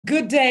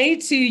Good day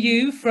to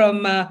you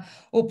from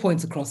all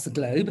points across the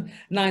globe.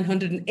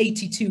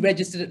 982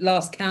 registered at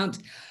last count.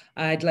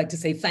 I'd like to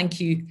say thank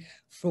you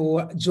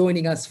for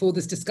joining us for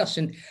this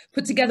discussion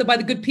put together by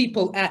the good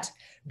people at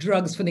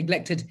Drugs for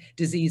Neglected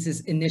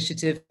Diseases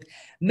Initiative.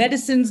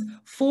 Medicines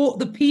for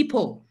the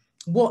people.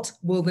 What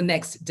will the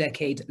next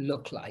decade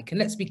look like? And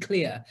let's be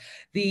clear,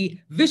 the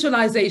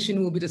visualization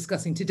we'll be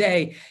discussing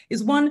today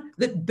is one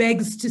that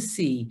begs to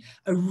see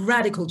a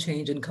radical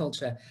change in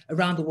culture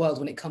around the world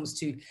when it comes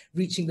to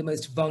reaching the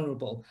most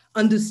vulnerable,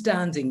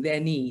 understanding their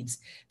needs,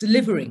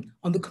 delivering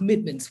on the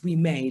commitments we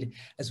made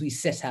as we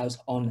set out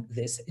on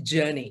this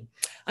journey.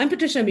 I'm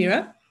Patricia,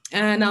 Amira.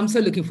 And I'm so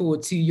looking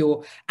forward to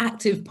your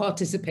active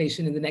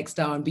participation in the next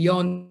hour and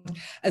beyond,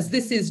 as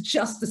this is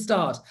just the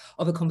start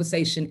of a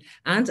conversation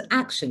and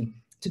action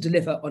to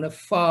deliver on a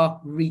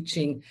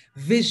far-reaching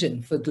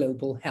vision for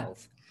global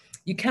health.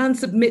 You can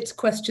submit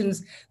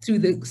questions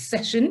throughout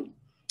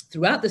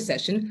the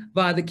session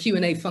via the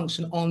Q&A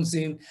function on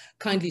Zoom,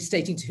 kindly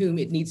stating to whom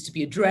it needs to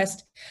be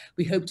addressed.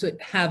 We hope to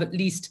have at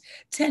least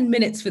 10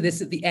 minutes for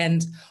this at the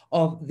end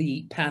of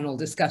the panel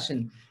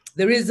discussion.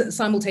 There is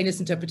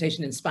simultaneous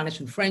interpretation in Spanish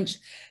and French.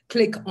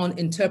 Click on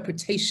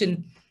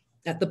interpretation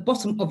at the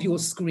bottom of your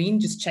screen,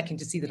 just checking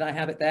to see that I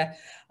have it there,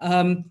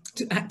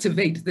 to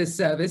activate this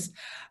service.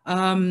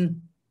 I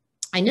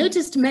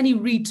noticed many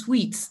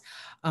retweets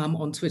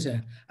on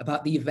Twitter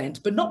about the event,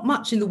 but not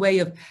much in the way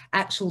of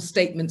actual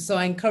statements. So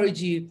I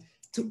encourage you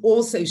to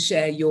also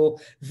share your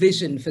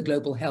vision for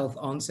global health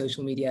on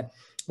social media.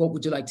 What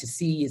would you like to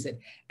see? Is it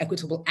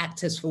equitable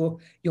access for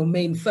your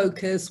main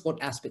focus?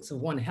 What aspects of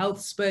One Health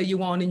spur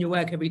you on in your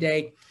work every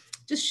day?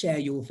 Just share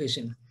your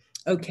vision.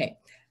 Okay,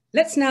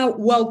 let's now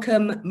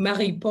welcome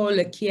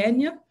Marie-Paule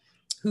Kieny,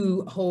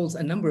 who holds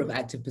a number of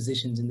active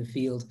positions in the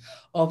field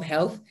of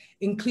health,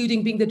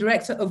 including being the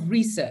Director of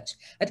Research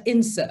at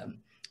INSERM,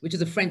 which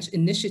is a French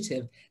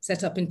initiative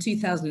set up in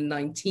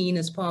 2019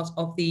 as part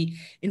of the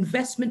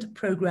Investment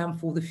Programme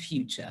for the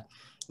Future,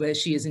 where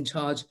she is in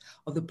charge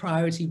of the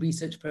priority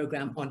research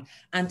program on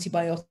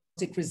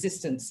antibiotic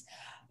resistance.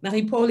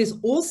 Marie-Paule is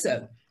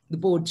also the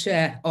board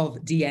chair of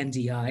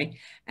DNDi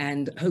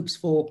and hopes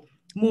for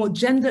more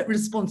gender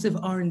responsive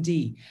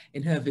R&D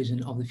in her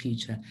vision of the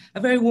future.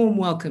 A very warm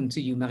welcome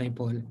to you,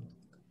 Marie-Paule.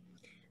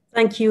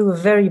 Thank you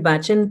very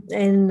much. And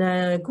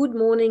good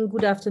morning,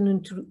 good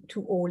afternoon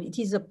to all. It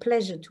is a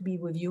pleasure to be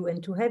with you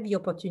and to have the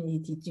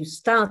opportunity to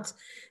start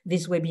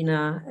this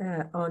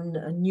webinar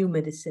on new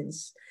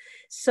medicines.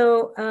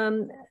 So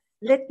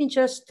let me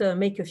just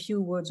make a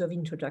few words of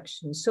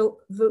introduction. So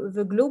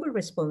the global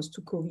response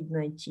to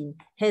COVID-19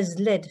 has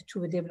led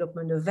to the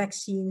development of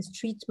vaccines,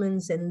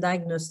 treatments, and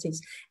diagnostics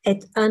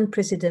at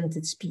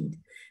unprecedented speed.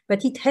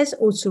 But it has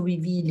also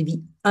revealed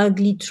the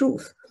ugly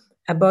truth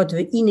about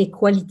the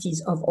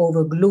inequalities of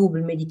our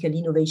global medical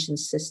innovation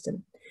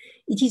system.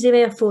 It is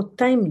therefore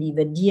timely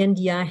that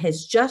DNDi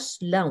has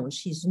just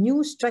launched its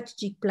new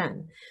strategic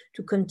plan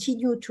to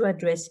continue to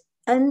address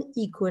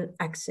unequal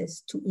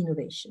access to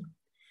innovation.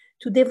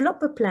 To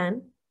develop a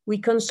plan, we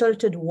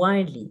consulted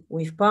widely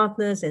with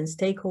partners and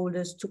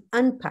stakeholders to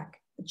unpack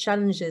the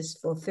challenges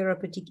for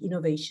therapeutic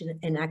innovation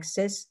and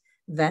access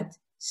that,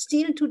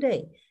 still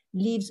today,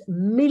 leaves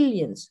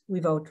millions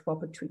without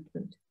proper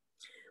treatment.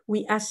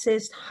 We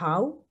assessed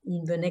how,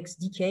 in the next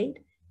decade,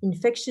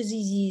 infectious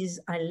diseases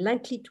are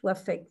likely to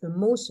affect the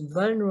most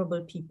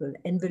vulnerable people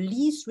and the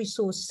least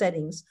resource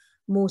settings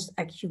most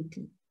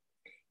acutely.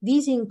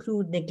 These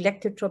include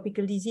neglected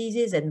tropical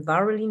diseases and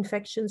viral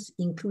infections,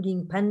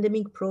 including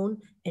pandemic-prone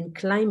and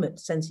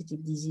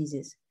climate-sensitive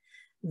diseases.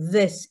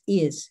 This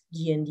is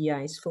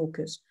DNDi's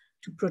focus,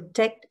 to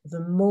protect the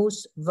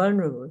most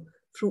vulnerable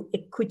through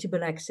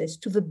equitable access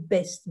to the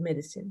best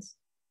medicines.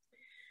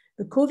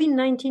 The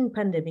COVID-19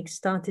 pandemic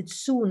started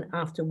soon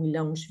after we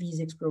launched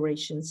these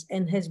explorations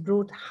and has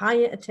brought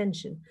higher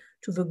attention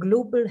to the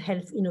global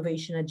health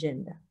innovation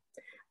agenda.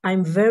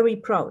 I'm very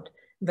proud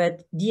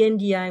that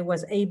DNDi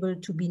was able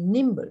to be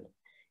nimble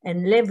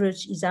and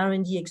leverage its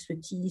R&D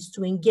expertise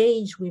to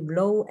engage with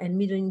low and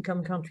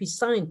middle-income country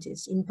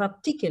scientists, in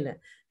particular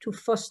to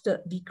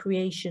foster the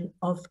creation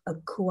of a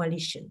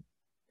coalition.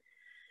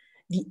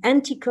 The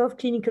anti-COVID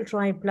clinical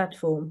trial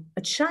platform,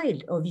 a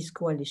child of this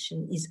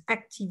coalition, is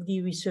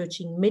actively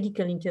researching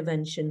medical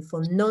intervention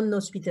for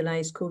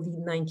non-hospitalized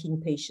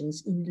COVID-19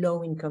 patients in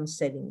low-income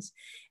settings.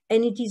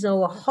 And it is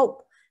our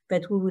hope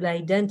that we will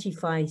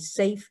identify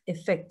safe,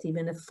 effective,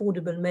 and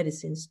affordable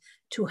medicines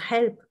to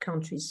help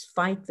countries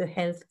fight the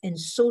health and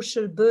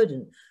social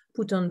burden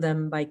put on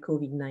them by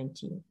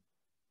COVID-19.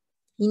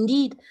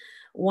 Indeed,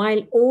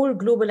 while all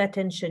global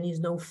attention is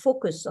now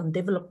focused on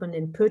development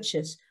and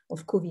purchase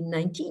of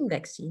COVID-19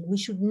 vaccine, we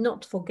should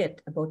not forget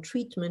about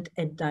treatment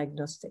and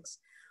diagnostics.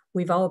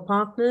 With our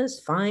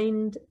partners,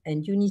 FIND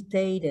and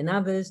Unitaid and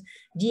others,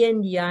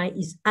 DNDi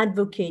is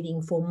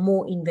advocating for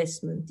more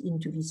investment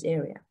into this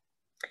area.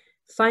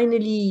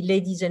 Finally,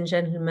 ladies and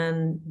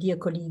gentlemen, dear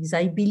colleagues,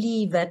 I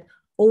believe that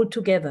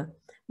altogether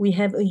we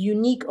have a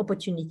unique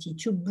opportunity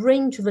to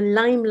bring to the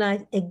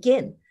limelight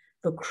again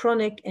the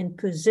chronic and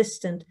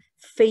persistent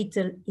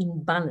fatal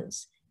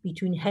imbalance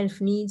between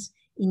health needs,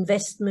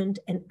 investment,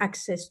 and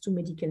access to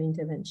medical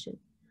intervention.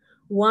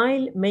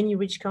 While many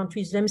rich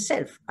countries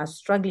themselves are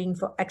struggling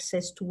for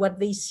access to what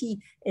they see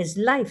as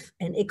life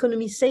and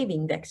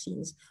economy-saving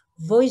vaccines,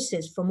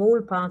 voices from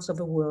all parts of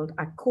the world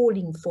are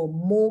calling for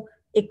more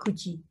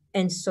equity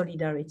and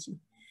solidarity.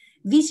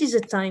 This is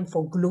a time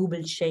for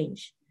global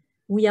change.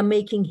 We are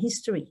making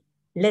history.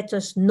 Let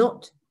us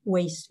not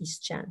waste this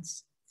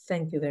chance.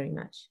 Thank you very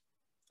much.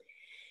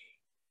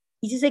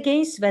 It is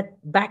against that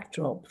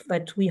backdrop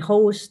that we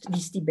host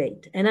this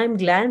debate, and I'm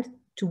glad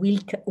to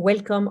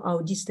welcome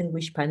our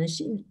distinguished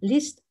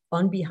panelists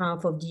on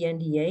behalf of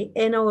DNDi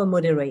and our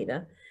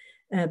moderator,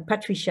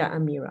 Patricia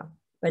Amira.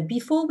 But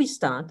before we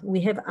start,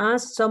 we have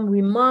asked some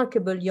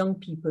remarkable young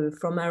people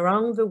from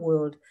around the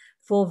world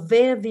for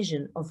their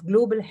vision of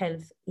global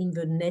health in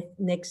the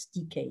next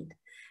decade.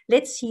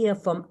 Let's hear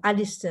from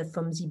Alistair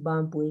from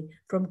Zimbabwe,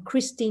 from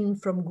Christine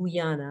from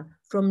Guyana,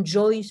 from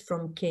Joyce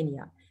from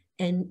Kenya.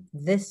 And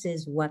this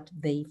is what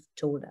they've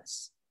told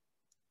us.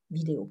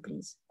 Video,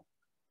 please.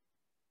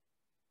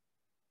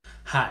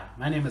 Hi,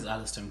 my name is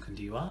Alistair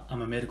Mkundiwa.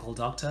 I'm a medical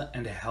doctor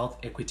and a health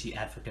equity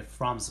advocate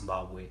from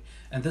Zimbabwe,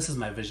 and this is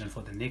my vision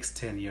for the next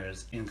 10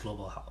 years in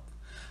global health.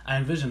 I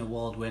envision a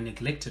world where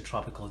neglected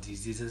tropical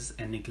diseases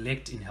and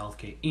neglect in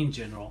healthcare in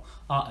general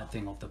are a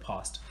thing of the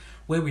past,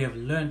 where we have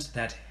learned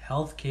that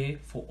healthcare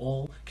for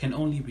all can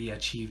only be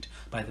achieved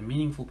by the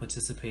meaningful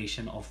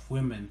participation of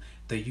women,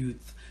 the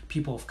youth,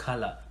 people of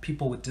color,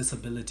 people with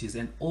disabilities,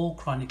 and all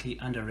chronically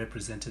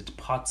underrepresented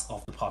parts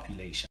of the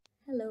population.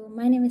 Hello,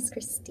 my name is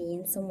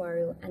Christine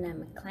Somwaru, and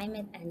I'm a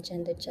climate and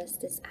gender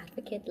justice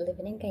advocate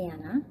living in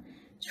Guyana.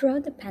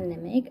 Throughout the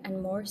pandemic,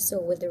 and more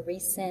so with the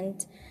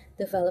recent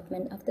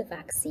development of the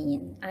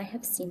vaccine, I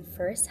have seen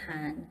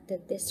firsthand the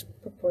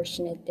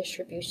disproportionate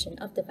distribution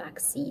of the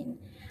vaccine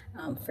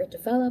for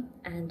developed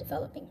and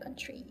developing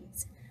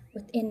countries.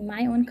 Within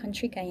my own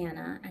country,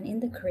 Guyana, and in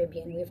the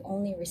Caribbean, we've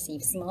only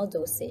received small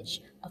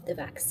dosage of the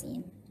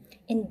vaccine.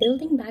 In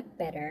building back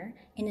better,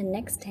 in the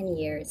next 10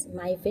 years,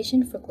 my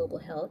vision for global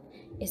health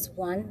is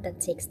one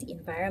that takes the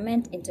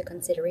environment into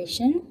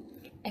consideration,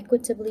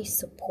 equitably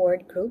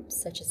support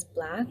groups such as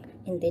Black,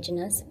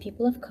 Indigenous,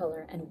 people of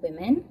color, and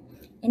women.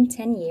 In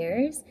 10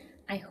 years,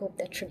 I hope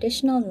that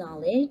traditional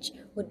knowledge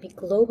would be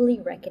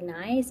globally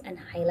recognized and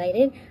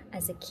highlighted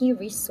as a key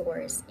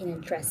resource in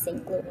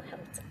addressing global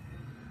health.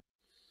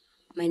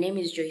 My name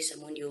is Joyce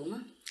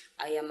Amondioma.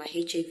 I am a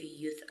HIV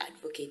youth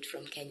advocate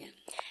from Kenya,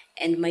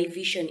 and my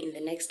vision in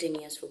the next 10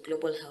 years for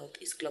global health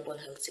is global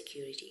health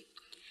security.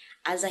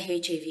 As a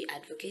HIV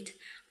advocate,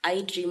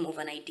 I dream of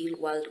an ideal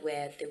world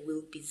where there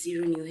will be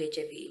zero new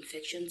HIV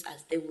infections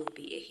as there will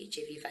be a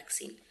HIV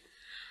vaccine.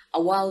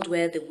 A world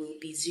where there will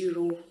be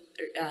zero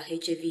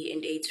HIV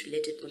and AIDS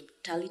related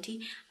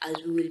mortality as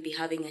we will be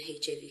having a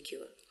HIV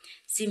cure.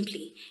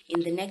 Simply,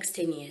 in the next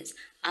 10 years,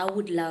 I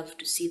would love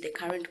to see the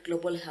current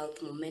global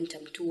health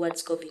momentum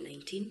towards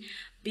COVID-19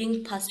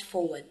 being passed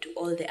forward to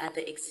all the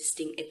other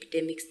existing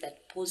epidemics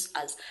that pose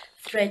as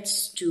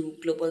threats to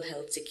global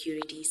health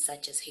security,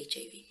 such as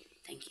HIV.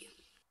 Thank you.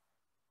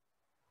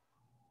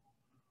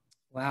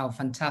 Wow,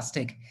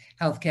 fantastic.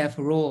 Healthcare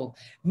for all,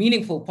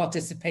 meaningful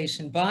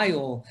participation by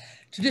all,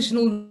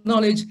 traditional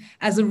knowledge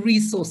as a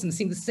resource, and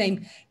seeing the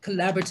same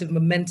collaborative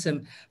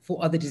momentum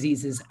for other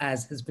diseases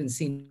as has been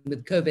seen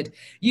with COVID.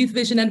 Youth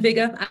Vision and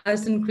Vigor,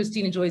 Alison,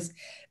 Christine and Joyce,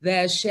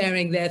 they're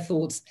sharing their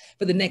thoughts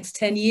for the next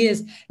 10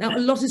 years. Now, a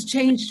lot has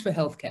changed for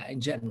healthcare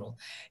in general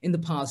in the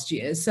past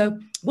years. So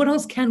what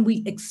else can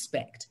we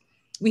expect?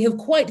 We have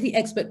quite the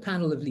expert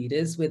panel of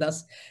leaders with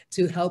us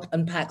to help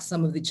unpack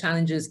some of the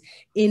challenges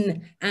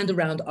in and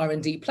around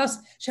R&D, plus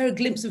share a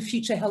glimpse of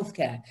future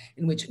healthcare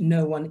in which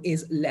no one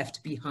is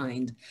left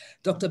behind.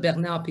 Dr.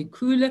 Bernard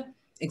Pécoul,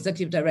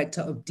 Executive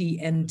Director of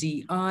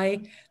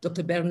DNDi,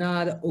 Dr.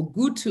 Bernard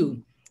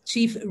Ogutu,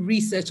 Chief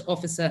Research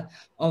Officer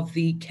of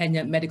the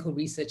Kenya Medical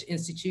Research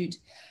Institute.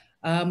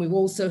 We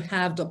also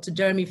have Dr.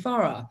 Jeremy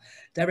Farrar,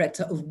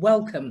 Director of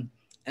Wellcome,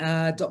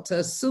 Dr.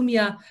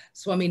 Soumya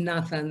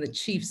Swaminathan, the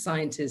Chief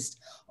Scientist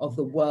of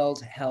the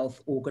World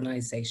Health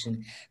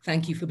Organization.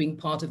 Thank you for being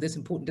part of this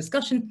important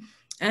discussion.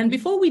 And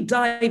before we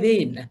dive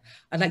in,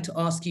 I'd like to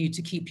ask you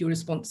to keep your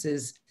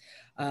responses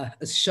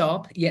as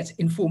sharp yet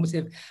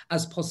informative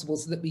as possible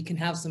so that we can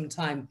have some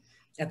time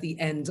at the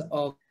end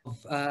of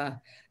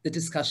the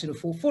discussion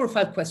for 4 or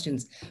 5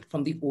 questions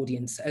from the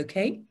audience,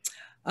 okay?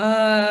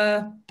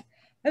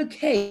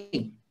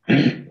 Okay.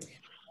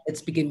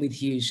 Let's begin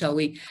with you, shall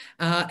we?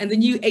 And the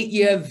new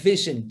 8-year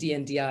vision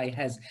DNDi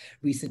has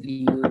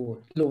recently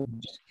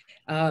launched.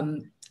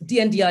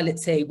 DNDi,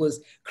 let's say,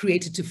 was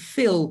created to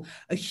fill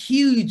a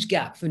huge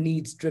gap for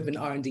needs-driven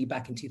R&D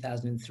back in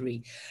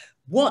 2003.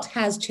 What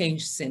has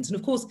changed since? And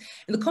of course,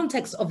 in the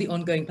context of the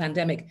ongoing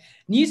pandemic,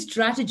 new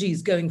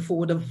strategies going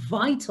forward are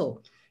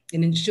vital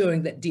in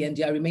ensuring that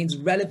DNDi remains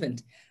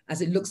relevant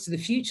as it looks to the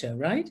future,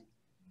 right?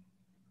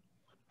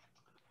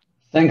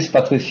 Thanks,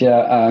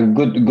 Patricia.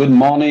 Good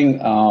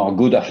morning or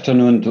good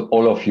afternoon to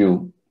all of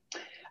you.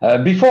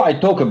 Before I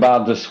talk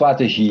about the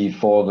strategy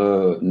for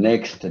the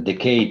next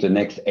decade, the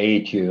next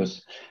 8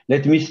 years,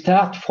 let me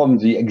start from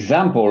the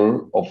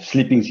example of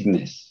sleeping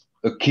sickness,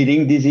 a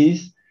killing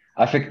disease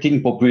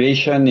affecting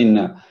population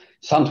in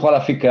Central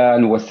Africa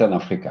and Western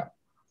Africa.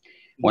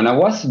 When I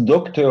was a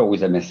doctor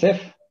with MSF,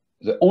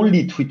 the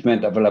only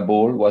treatment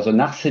available was an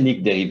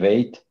arsenic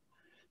derivative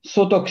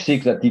so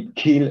toxic that it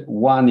killed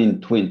 1 in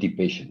 20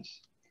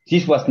 patients.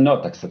 This was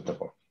not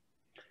acceptable.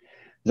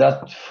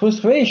 That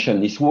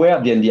frustration is where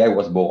DNDi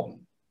was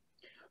born.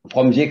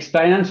 From the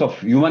experience of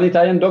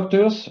humanitarian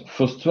doctors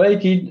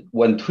frustrated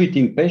when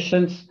treating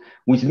patients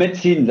with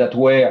medicines that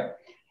were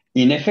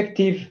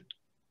ineffective,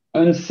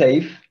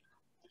 unsafe,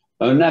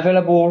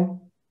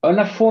 unavailable,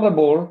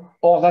 unaffordable,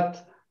 or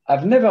that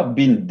have never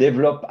been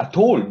developed at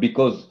all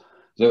because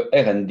the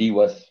R&D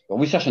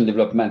research and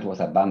development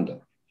was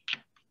abandoned.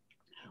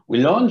 We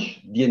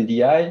launched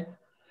DNDi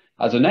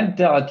as an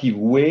alternative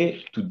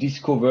way to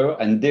discover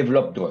and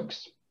develop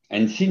drugs.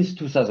 And since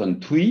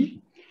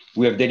 2003,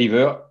 we have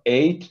delivered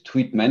 8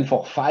 treatments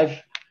for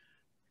 5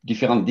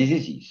 different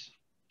diseases.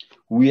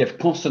 We have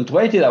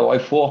concentrated our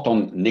effort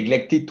on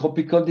neglected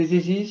tropical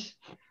diseases,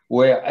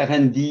 where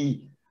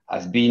R&D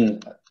has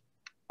been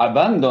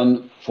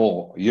abandoned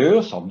for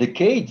years or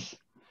decades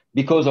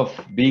because of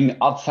being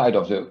outside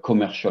of the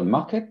commercial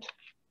market.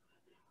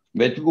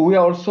 But we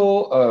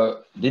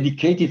also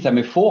dedicated some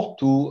effort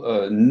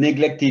to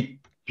neglected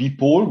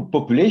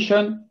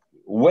population,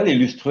 well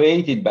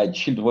illustrated by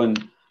children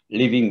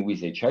living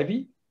with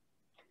HIV,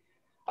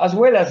 as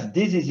well as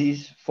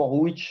diseases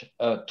for which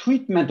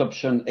treatment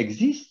options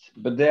exist,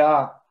 but they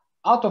are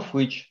out of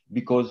reach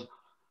because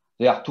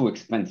they are too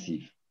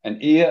expensive.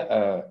 And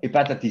here,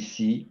 hepatitis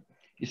C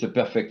is a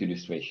perfect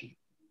illustration.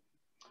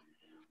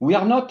 We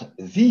are not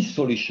the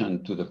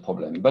solution to the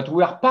problem, but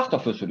we are part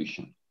of a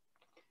solution.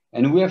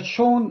 And we have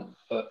shown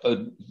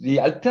the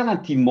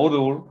alternative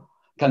model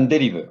can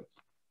deliver.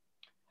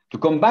 To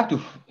come back to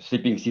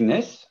sleeping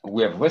sickness,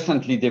 we have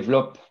recently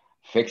developed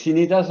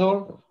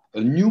fexinidazole,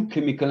 a new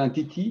chemical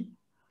entity,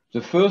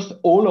 the first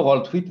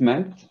all-oral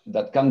treatment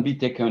that can be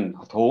taken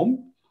at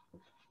home,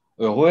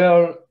 a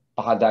real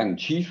paradigm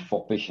shift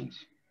for patients.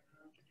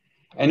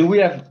 And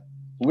we are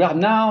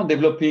now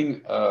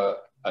developing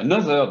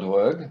another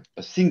drug,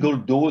 a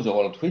single-dose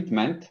oral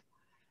treatment,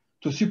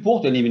 to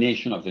support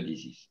elimination of the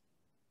disease.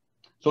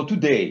 So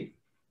today,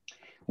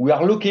 we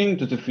are looking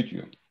to the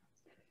future,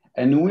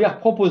 and we are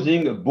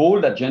proposing a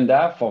bold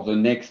agenda for the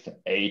next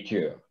 8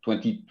 years,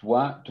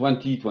 2021,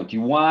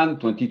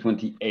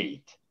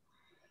 2028.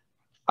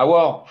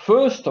 Our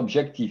first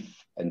objective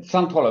and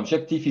central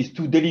objective is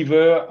to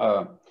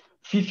deliver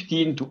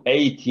 15 to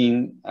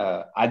 18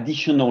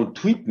 additional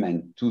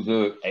treatment to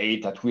the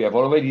 8 that we have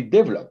already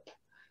developed,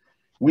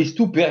 with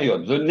 2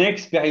 periods. The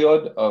next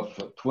period of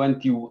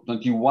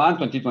 2021,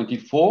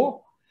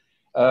 2024,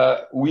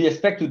 we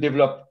expect to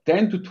develop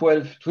 10 to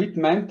 12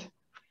 treatment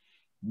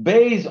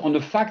based on the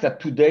fact that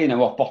today in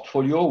our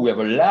portfolio, we have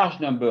a large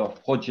number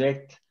of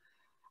projects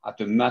at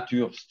a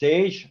mature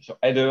stage, so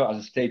either at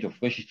the stage of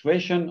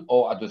registration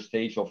or at the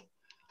stage of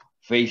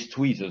phase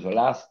 3, so the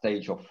last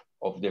stage of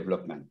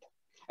development.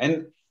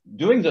 And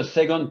during the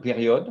second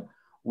period,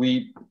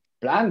 we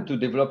plan to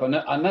develop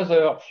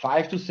another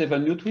 5 to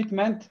 7 new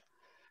treatment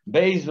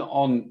based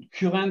on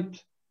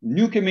current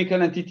new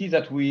chemical entities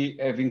that we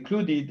have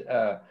included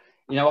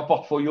in our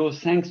portfolio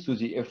thanks to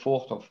the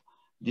effort of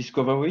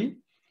discovery,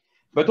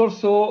 but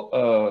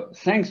also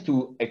thanks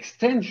to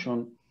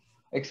expansion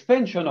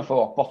of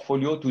our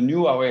portfolio to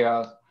new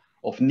areas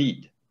of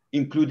need,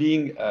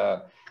 including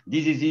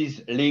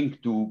diseases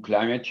linked to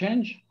climate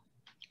change,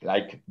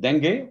 like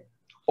dengue,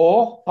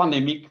 or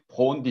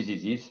pandemic-prone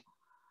diseases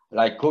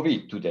like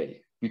COVID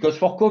today. Because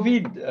for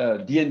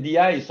COVID,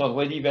 DNDi is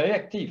already very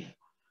active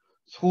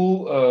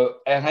through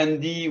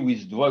R&D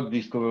with drug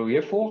discovery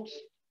efforts,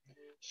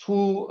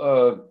 through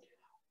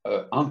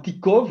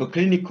Anticov, a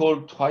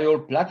clinical trial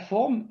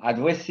platform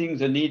addressing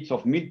the needs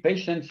of MILD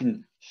patients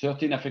in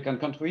 13 African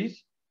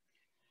countries,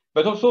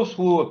 but also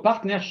through a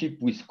partnership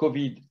with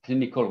COVID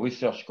Clinical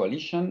Research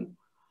Coalition,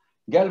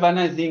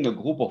 galvanizing a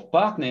group of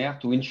partners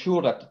to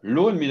ensure that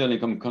low and middle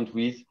income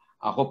countries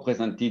are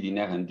represented in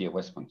R&D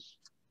response.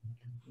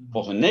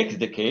 For the next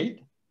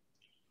decade,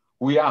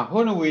 we are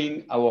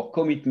honoring our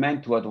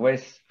commitment to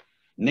address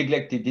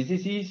neglected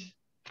diseases.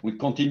 We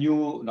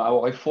continue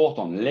our effort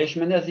on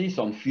leishmaniasis,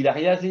 on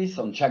filariasis,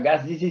 on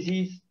Chagas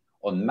diseases,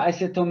 on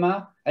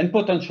mycetoma, and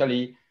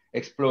potentially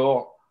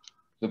explore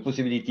the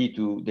possibility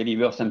to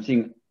deliver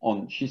something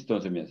on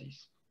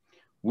schistosomiasis.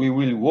 We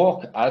will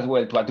work as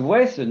well to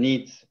address the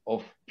needs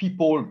of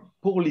people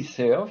poorly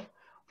served,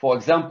 for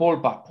example,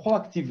 by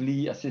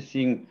proactively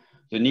assessing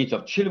the needs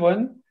of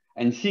children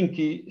and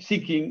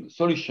seeking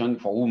solutions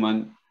for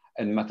women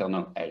and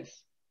maternal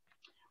health.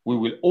 We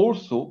will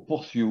also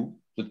pursue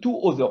the 2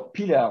 other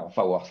pillars of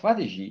our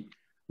strategy,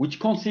 which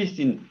consist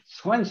in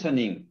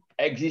strengthening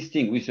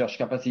existing research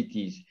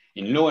capacities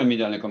in low and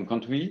middle income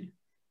countries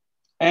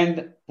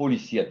and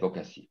policy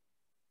advocacy.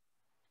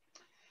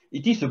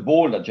 It is a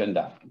bold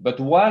agenda,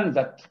 but one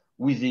that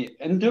with the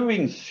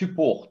enduring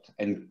support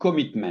and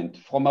commitment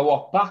from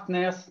our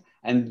partners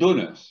and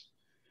donors.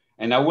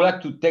 And I would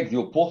like to take the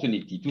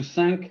opportunity to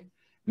thank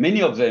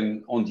many of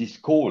them on this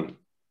call,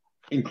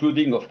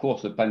 including, of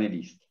course, the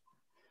panelists.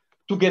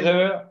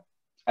 Together,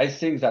 I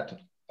think that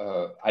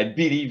I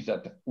believe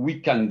that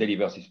we can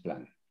deliver this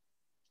plan.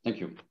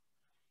 Thank you.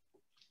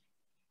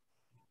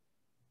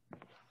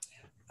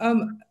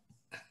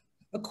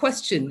 A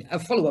question, a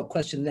follow-up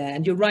question there,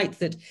 and you're right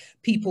that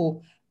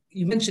people,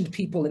 you mentioned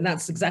people, and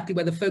that's exactly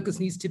where the focus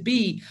needs to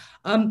be.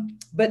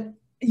 But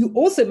you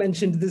also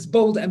mentioned this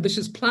bold,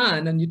 ambitious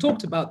plan, and you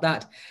talked about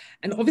that.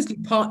 And obviously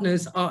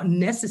partners are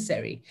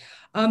necessary.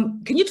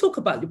 Can you talk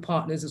about your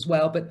partners as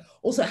well, but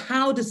also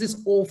how does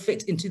this all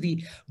fit into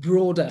the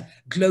broader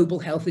global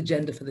health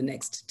agenda for the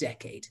next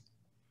decade?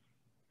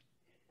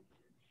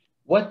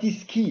 What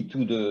is key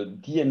to the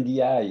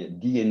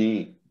DNDi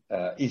DNA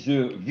is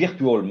a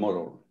virtual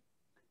model.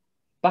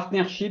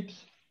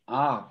 Partnerships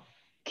are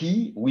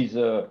key with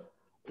a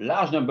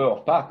large number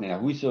of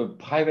partners, with a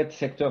private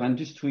sector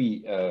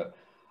industry,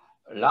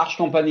 large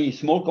company,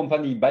 small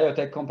company,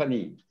 biotech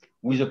company,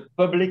 with a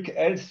public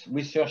health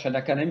research and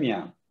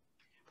academia,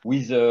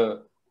 with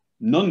a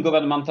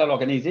non-governmental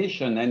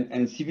organization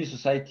and civil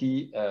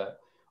society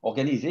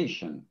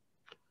organization.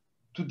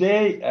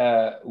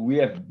 Today, we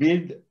have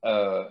built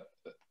a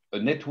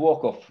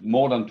network of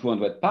more than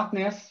 200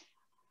 partners.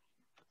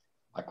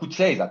 I could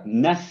say that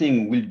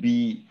nothing will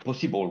be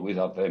possible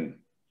without them.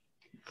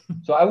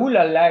 So I will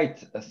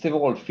highlight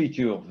several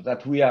features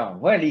that we are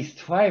really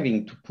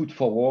striving to put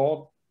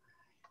forward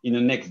in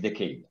the next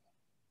decade.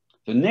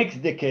 The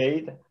next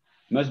decade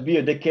must be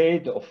a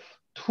decade of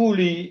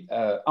truly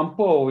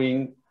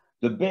empowering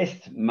the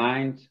best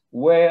minds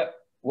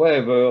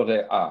wherever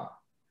they are,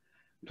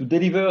 to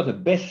deliver the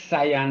best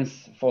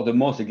science for the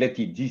most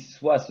neglected.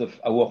 This was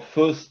our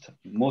first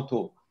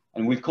motto,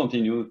 and we'll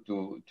continue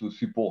to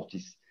support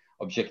this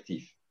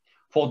objective.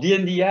 For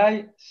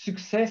DNDi,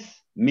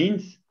 success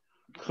means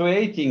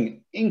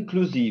creating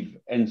inclusive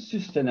and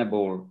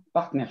sustainable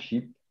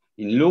partnership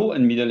in low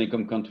and middle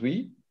income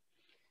countries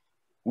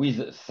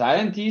with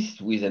scientists,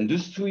 with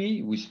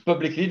industry, with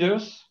public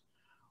leaders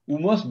who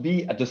must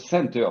be at the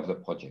center of the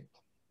project.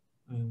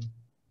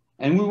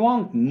 And we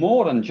want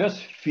more than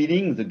just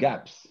filling the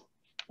gaps.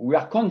 We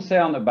are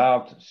concerned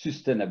about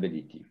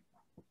sustainability.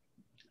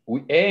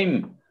 We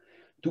aim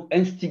to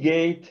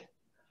instigate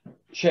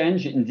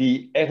change in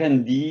the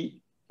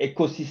R&D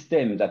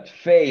ecosystem that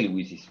fail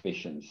with these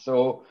patients.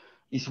 So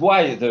it's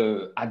why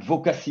the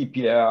advocacy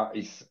pillar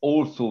is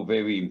also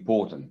very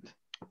important.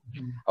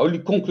 I will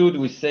conclude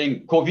with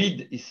saying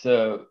COVID is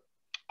an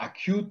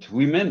acute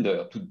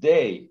reminder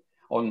today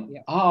on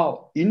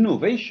how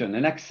innovation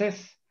and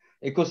access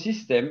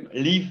ecosystem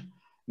leave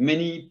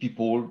many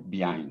people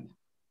behind.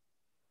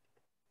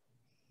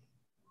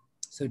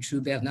 So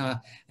true, Bernard.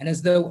 And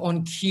as though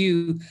on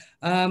cue,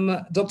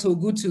 Dr.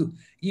 Ogutu,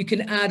 you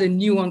can add a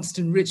nuanced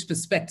and rich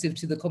perspective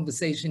to the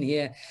conversation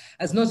here,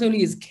 as not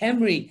only is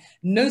KEMRI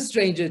no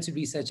stranger to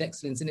research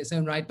excellence in its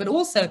own right, but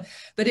also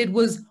that it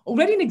was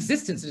already in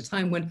existence at a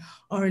time when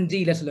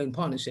R&D, let alone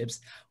partnerships,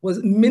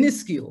 was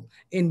minuscule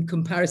in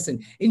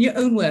comparison. In your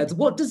own words,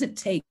 what does it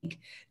take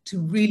to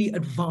really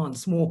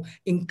advance more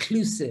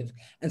inclusive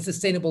and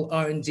sustainable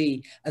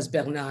R&D, as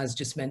Bernard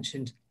just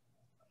mentioned?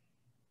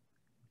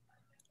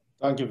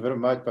 Thank you very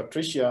much,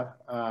 Patricia.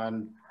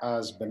 And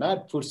as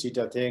Bernard puts it,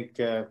 I think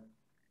the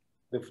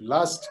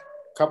last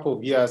couple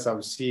of years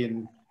I've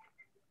seen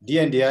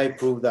DNDi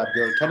prove that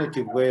the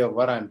alternative way of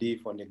R&D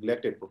for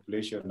neglected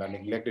population and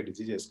neglected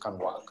diseases can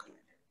work.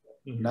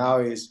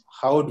 Now is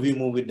how do we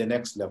move it the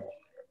next level?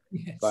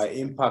 By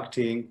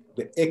impacting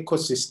the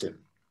ecosystem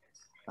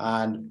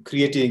and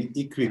creating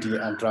equity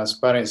and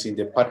transparency in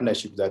the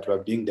partnerships that were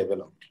being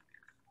developed.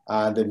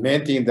 And the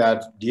main thing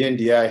that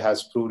DNDi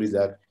has proved is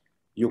that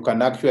you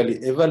can actually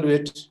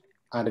evaluate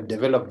and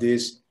develop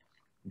these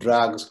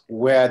drugs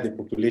where the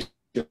populations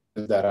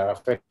that are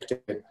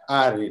affected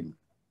are in,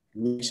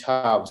 which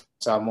have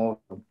some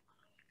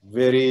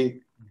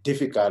very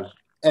difficult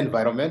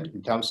environment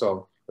in terms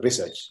of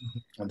research.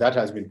 And that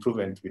has been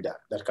proven to be done,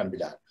 that can be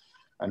done.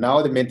 And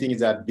now the main thing is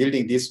that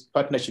building this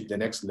partnership the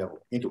next level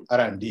into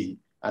R&D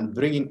and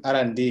bringing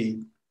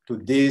R&D to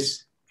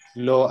these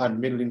low and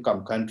middle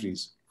income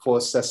countries for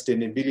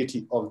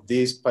sustainability of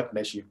this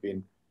partnership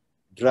in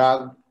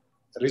drug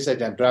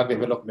research and drug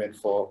development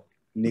for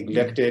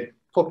neglected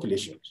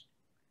populations.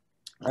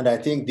 And I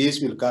think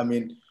this will come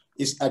in,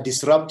 is a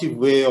disruptive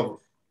way of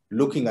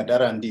looking at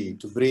R&D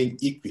to bring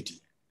equity.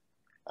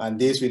 And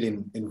this will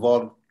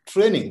involve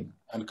training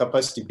and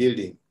capacity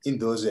building in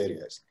those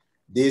areas.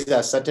 These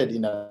are started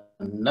in a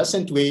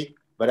nascent way,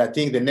 but I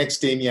think the next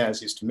 10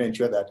 years is to make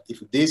sure that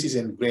if this is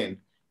ingrained,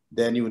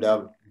 then you would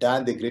have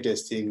done the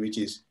greatest thing, which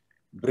is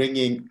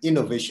bringing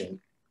innovation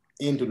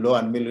into low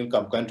and middle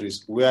income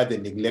countries where the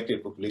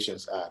neglected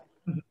populations are,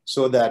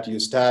 so that you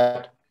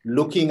start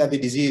looking at the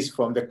disease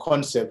from the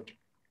concept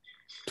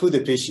to the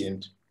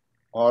patient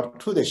or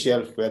to the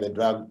shelf where the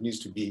drug needs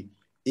to be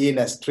in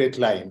a straight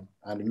line,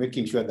 and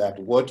making sure that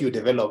what you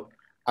develop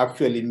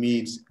actually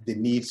meets the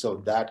needs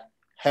of that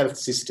health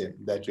system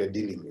that you're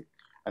dealing with.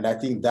 And I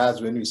think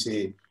that's when we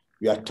say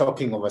we are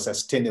talking of a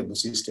sustainable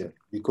system,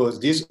 because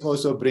this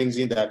also brings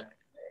in that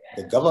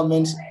the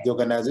governments, the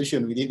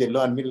organization within the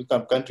low and middle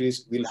income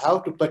countries will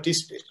have to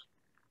participate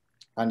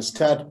and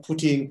start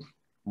putting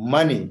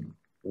money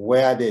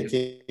where they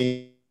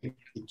think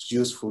it's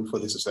useful for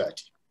the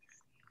society.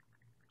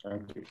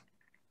 Thank you.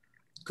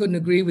 Couldn't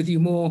agree with you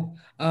more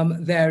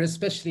there,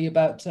 especially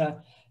about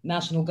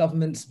national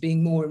governments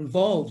being more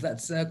involved.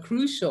 That's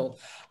crucial.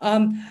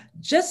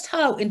 Just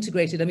how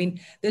integrated, I mean,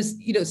 there's,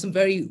 you know, some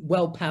very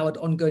well-powered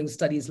ongoing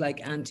studies like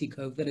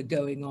Anticove that are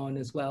going on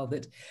as well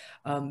that,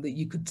 that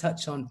you could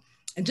touch on.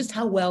 And just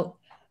how well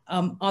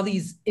are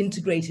these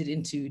integrated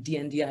into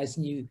DNDi's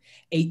new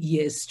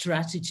 8-year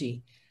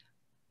strategy?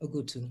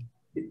 Ogutu.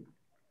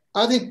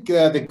 I think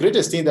the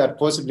greatest thing that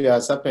possibly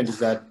has happened is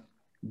that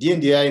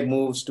DNDi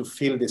moves to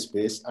fill the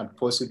space and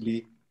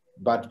possibly,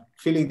 but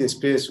filling the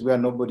space where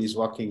nobody's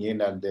walking in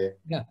and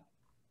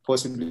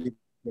possibly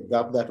the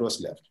gap that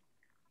was left.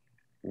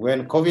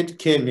 When COVID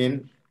came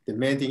in, the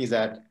main thing is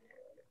that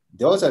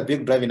there was a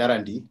big drive in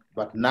R&D,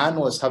 but none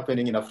was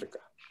happening in Africa.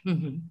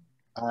 Mm-hmm.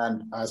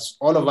 And as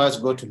all of us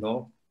got to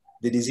know,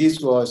 the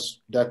disease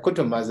was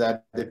dichotomous,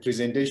 that the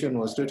presentation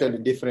was totally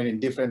different in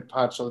different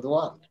parts of the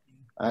world.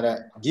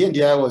 And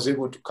DNDi was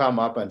able to come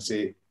up and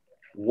say,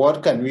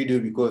 what can we do?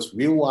 Because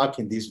we work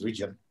in this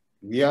region.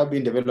 We have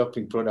been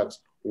developing products.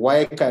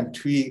 Why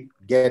can't we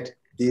get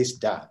this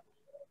done?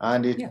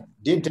 And it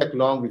didn't take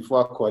long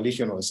before a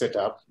coalition was set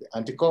up, the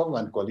Anticove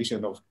and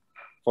Coalition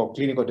for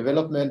Clinical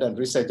Development and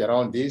Research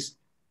around this.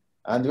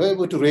 And they were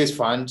able to raise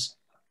funds,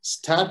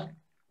 start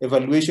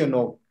evaluation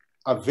of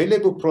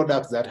available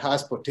products that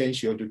has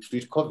potential to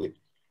treat COVID,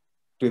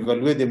 to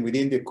evaluate them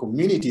within the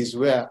communities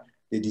where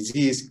the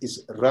disease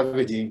is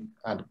ravaging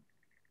and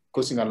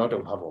causing a lot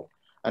of havoc.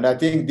 And I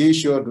think this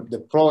showed the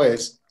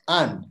prowess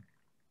and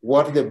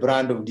what the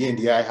brand of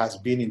DNDi has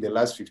been in the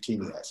last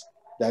 15 years,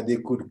 that they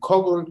could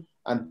cobble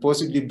and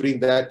possibly bring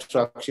that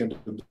traction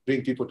to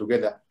bring people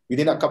together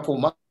within a couple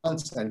of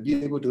months and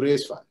be able to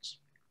raise funds.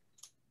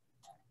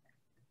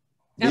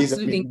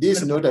 Absolutely.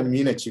 This is not a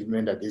mean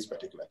achievement at this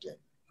particular time.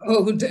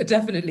 Oh,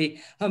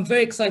 definitely.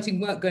 Very exciting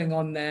work going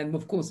on there. And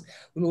of course,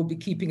 we'll all be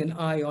keeping an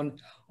eye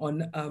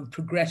on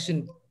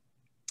progression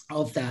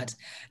of that.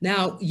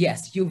 Now,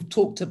 yes, you've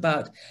talked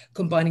about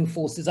combining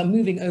forces. I'm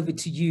moving over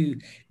to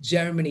you,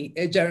 Jeremy.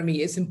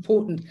 It's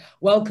important.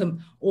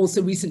 Wellcome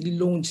also recently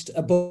launched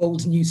a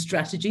bold new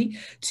strategy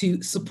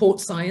to support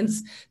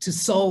science to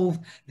solve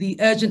the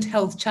urgent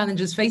health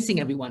challenges facing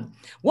everyone.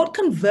 What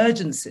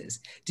convergences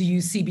do you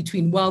see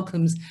between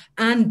Wellcome's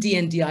and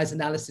DNDi's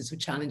analysis of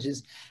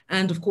challenges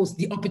and, of course,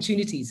 the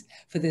opportunities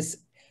for this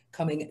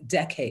coming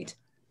decade?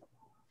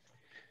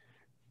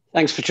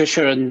 Thanks,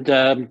 Patricia, and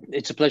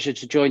it's a pleasure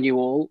to join you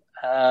all.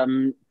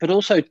 But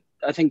also,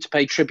 I think, to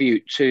pay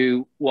tribute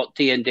to what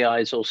DNDi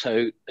has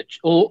also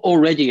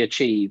already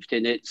achieved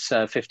in its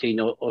 15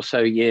 or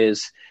so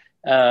years.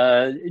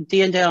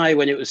 DNDi,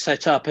 when it was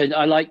set up, and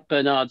I like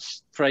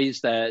Bernard's phrase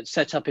there,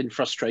 set up in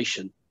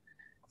frustration.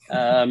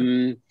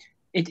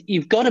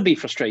 You've got to be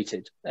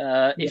frustrated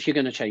if you're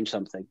going to change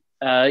something.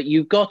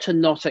 You've got to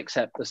not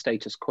accept the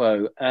status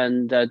quo,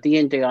 and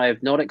DNDi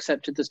have not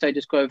accepted the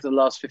status quo over the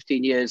last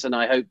 15 years, and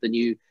I hope the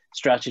new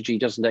strategy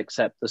doesn't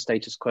accept the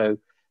status quo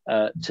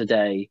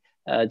today.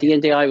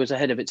 DNDi was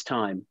ahead of its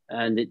time,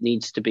 and it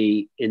needs to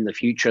be in the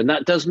future, and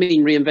that does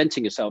mean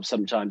reinventing yourself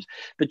sometimes,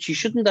 but you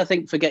shouldn't, I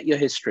think, forget your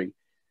history,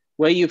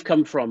 where you've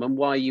come from and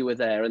why you were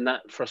there, and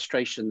that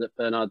frustration that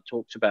Bernard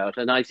talked about.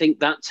 And I think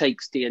that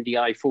takes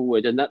DNDi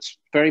forward, and that's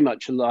very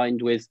much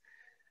aligned with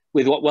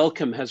what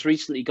Wellcome has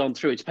recently gone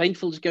through. It's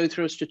painful to go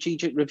through a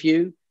strategic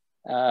review.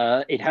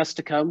 It has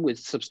to come with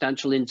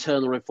substantial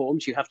internal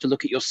reforms. You have to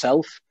look at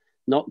yourself,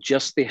 not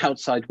just the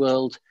outside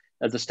world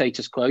of the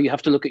status quo. You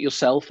have to look at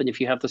yourself and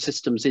if you have the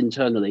systems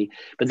internally.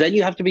 But then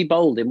you have to be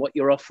bold in what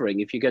you're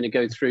offering if you're going to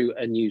go through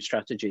a new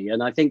strategy.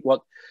 And I think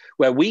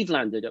where we've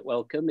landed at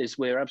Wellcome is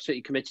we're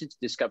absolutely committed to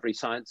discovery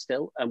science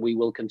still, and we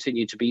will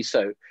continue to be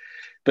so.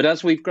 But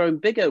as we've grown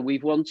bigger,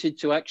 we've wanted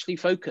to actually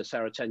focus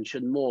our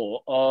attention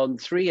more on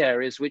 3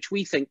 areas which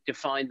we think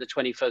define the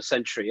 21st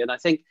century. And I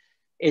think,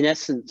 in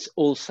essence,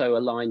 also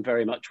align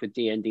very much with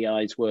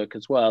DNDi's work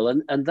as well.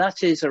 And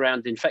that is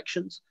around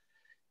infections,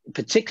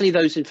 particularly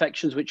those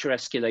infections which are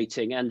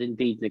escalating and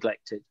indeed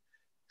neglected.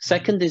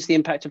 Second is the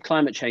impact of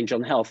climate change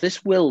on health.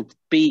 This will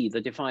be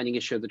the defining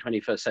issue of the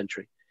 21st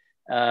century.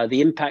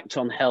 The impact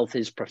on health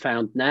is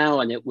profound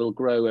now, and it will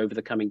grow over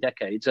the coming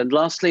decades. And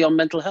lastly, on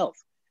mental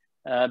health.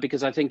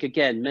 Because I think,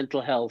 again,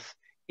 mental health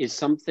is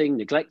something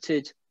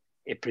neglected.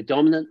 It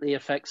predominantly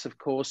affects, of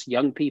course,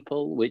 young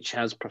people, which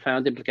has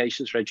profound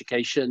implications for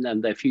education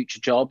and their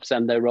future jobs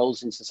and their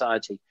roles in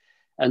society.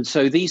 And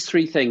so these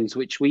 3 things,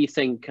 which we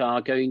think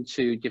are going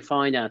to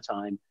define our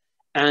time,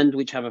 and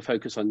which have a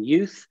focus on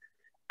youth,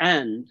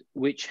 and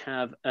which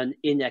have an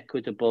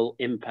inequitable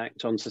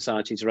impact on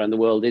societies around the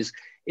world,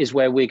 is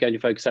where we're going to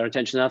focus our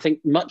attention. And I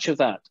think much of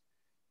that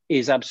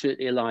is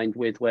absolutely aligned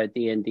with where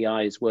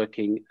DNDi is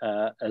working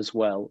as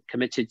well,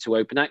 committed to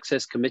open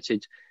access,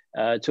 committed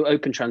to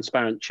open,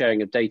 transparent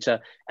sharing of data,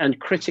 and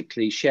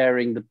critically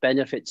sharing the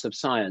benefits of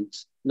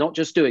science, not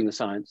just doing the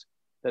science,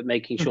 but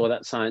making sure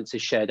that science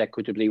is shared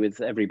equitably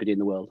with everybody in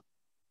the world.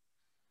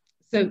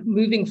 So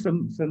moving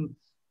from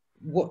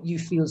what you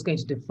feel is going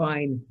to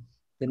define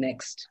the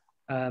next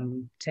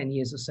 10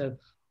 years or so,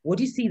 what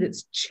do you see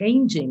that's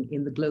changing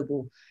in the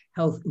global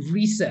health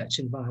research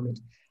environment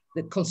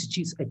that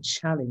constitutes a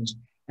challenge?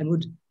 And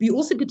would be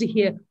also good to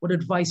hear what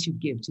advice you'd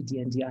give to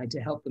DNDi to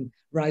help them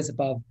rise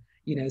above,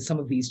 you know, some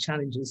of these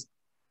challenges.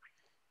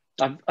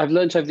 I've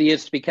learned over the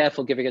years to be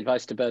careful giving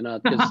advice to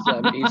Bernard,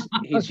 because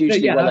he's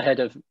usually well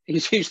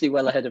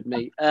ahead of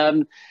me.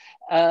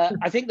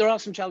 I think there are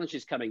some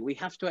challenges coming. We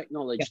have to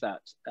acknowledge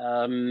that.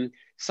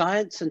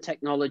 Science and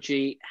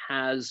technology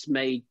has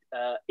made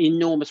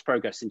enormous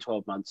progress in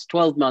 12 months.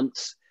 12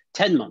 months,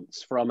 10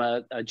 months from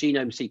a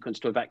genome sequence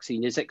to a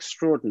vaccine is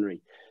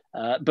extraordinary.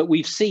 But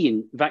we've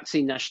seen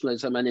vaccine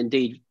nationalism and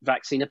indeed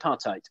vaccine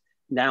apartheid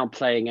now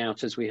playing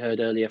out, as we heard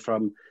earlier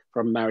from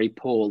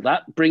Marie-Paule.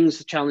 That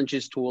brings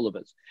challenges to all of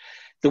us.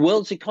 The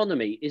world's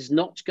economy is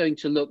not going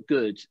to look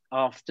good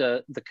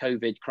after the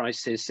COVID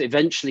crisis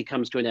eventually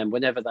comes to an end,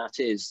 whenever that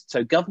is.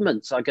 So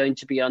governments are going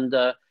to be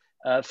under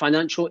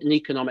financial and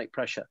economic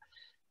pressure.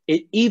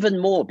 It even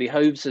more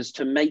behoves us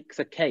to make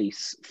the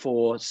case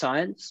for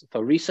science,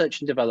 for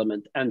research and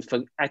development, and for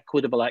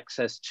equitable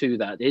access to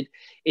that.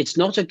 It's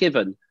not a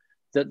given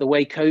that the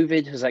way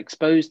COVID has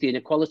exposed the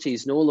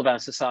inequalities in all of our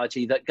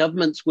society, that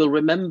governments will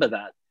remember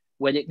that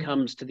when it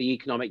comes to the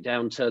economic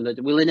downturn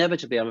that will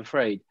inevitably, I'm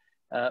afraid,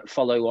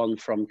 follow on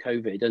from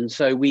COVID. And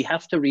so we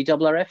have to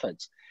redouble our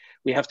efforts.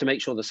 We have to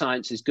make sure the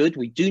science is good.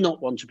 We do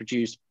not want to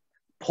produce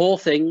poor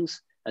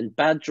things and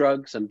bad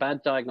drugs and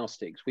bad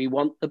diagnostics. We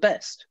want the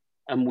best,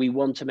 and we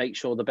want to make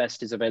sure the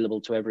best is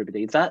available to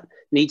everybody. That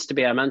needs to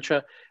be our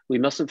mantra. We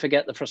mustn't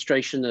forget the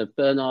frustration of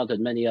Bernard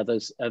and many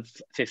others of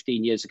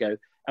 15 years ago.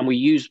 And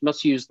we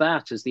must use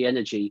that as the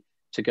energy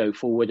to go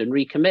forward and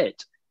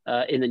recommit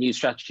in the new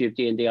strategy of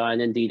DNDi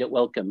and indeed at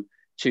Wellcome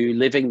to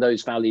living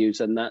those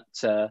values and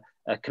that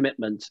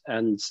commitment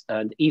and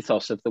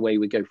ethos of the way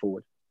we go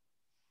forward.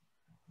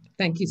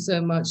 Thank you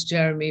so much,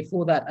 Jeremy,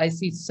 for that. I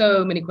see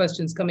so many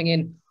questions coming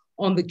in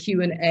on the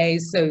Q&A,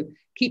 so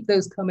keep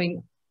those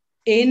coming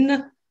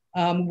in.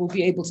 We'll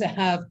be able to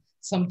have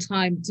some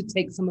time to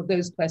take some of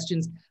those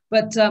questions.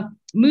 But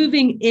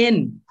moving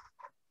in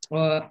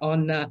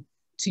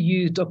to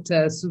you,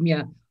 Dr.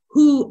 Soumya,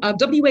 WHO,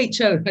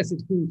 I said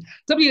who,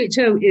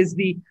 WHO is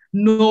the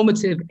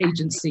normative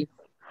agency,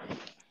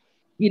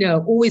 you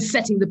know, always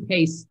setting the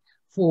pace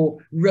for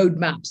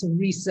roadmaps and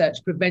research,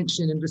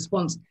 prevention and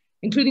response,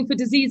 including for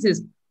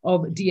diseases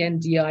of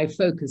DNDi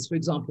focus, for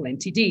example,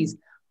 NTDs.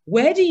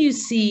 Where do you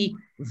see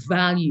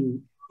value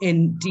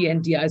in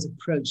DNDi's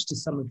approach to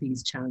some of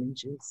these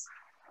challenges?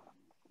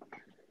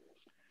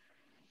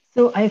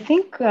 So I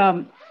think,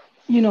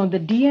 you know, the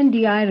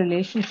DNDi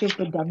relationship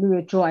with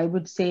WHO, I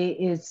would say,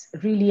 is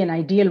really an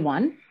ideal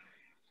one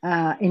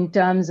in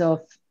terms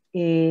of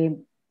a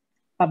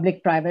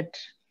public-private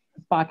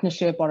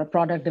partnership or a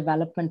product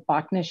development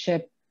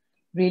partnership,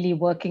 really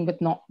working with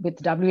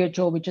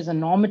WHO, which is a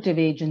normative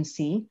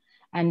agency,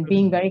 and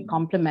being very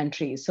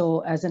complementary.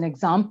 So as an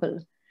example,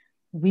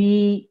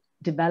 we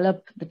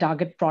develop the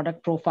target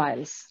product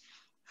profiles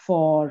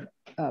for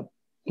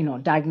you know,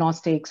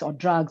 diagnostics or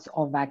drugs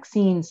or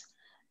vaccines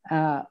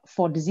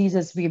for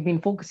diseases. We've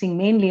been focusing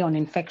mainly on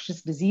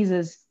infectious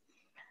diseases,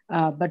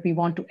 but we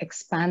want to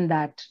expand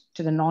that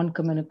to the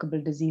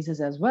non-communicable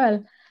diseases as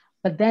well.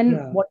 But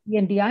then what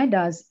DNDi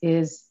does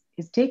is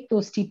take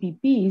those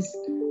TPPs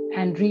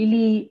and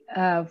really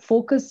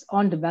focus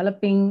on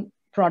developing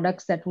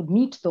products that would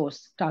meet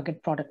those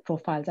target product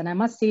profiles. And I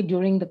must say,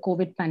 during the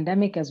COVID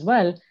pandemic as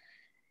well,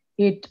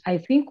 it, I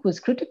think, was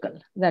critical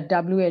that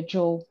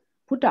WHO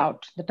put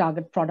out the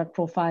target product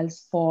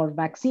profiles for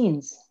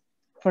vaccines,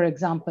 for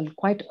example,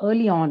 quite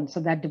early on, so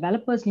that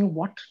developers knew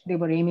what they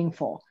were aiming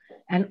for.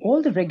 And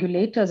all the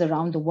regulators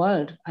around the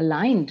world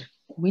aligned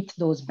with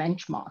those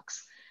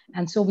benchmarks.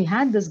 And so we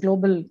had this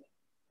global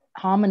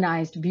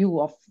harmonized view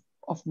of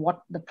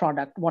what the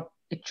product, what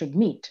it should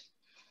meet.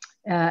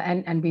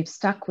 And we've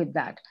stuck with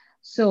that.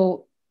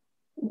 So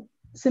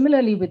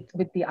similarly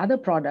with the other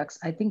products,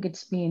 I think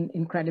it's been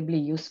incredibly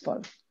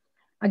useful.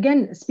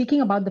 Again,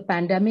 speaking about the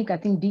pandemic, I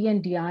think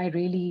DNDi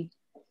really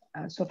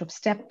sort of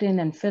stepped in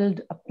and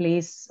filled a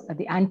place.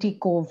 The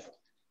anti-CoV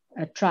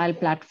trial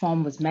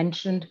platform was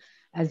mentioned.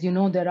 As you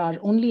know, there are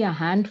only a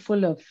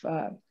handful of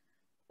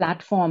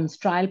platforms,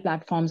 trial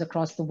platforms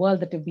across the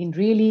world that have been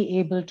really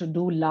able to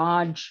do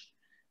large,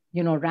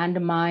 you know,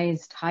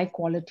 randomized, high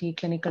quality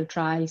clinical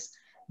trials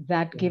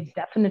that give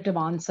definitive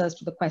answers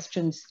to the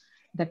questions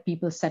that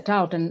people set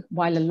out. And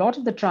while a lot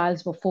of the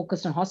trials were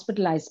focused on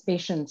hospitalized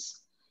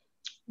patients,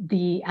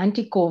 the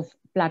anti-CoV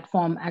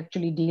platform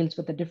actually deals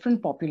with a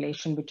different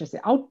population, which is the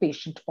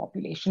outpatient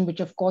population, which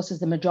of course is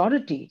the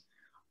majority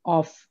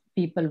of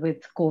people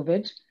with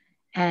COVID,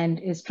 and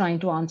is trying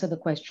to answer the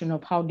question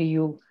of how do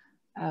you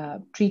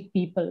treat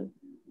people,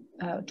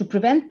 to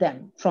prevent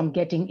them from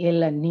getting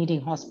ill and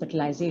needing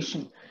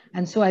hospitalization.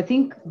 And so I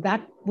think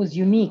that was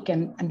unique.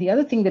 And the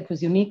other thing that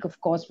was unique, of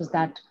course, was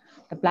that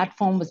the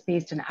platform was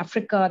based in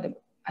Africa.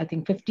 I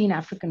think 15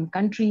 African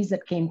countries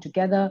that came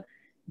together,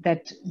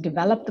 that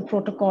developed the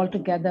protocol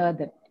together,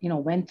 that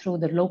went through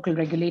the local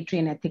regulatory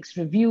and ethics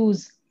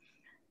reviews.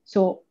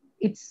 So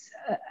it's,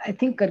 I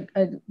think,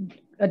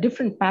 a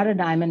different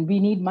paradigm, and we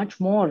need much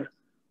more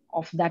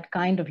of that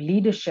kind of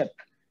leadership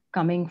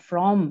coming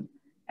from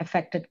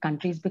affected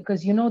countries,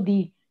 because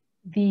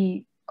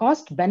the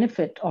cost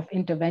benefit of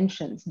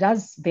interventions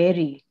does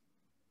vary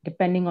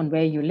depending on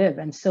where you live.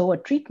 And so a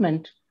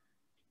treatment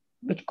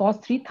which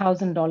costs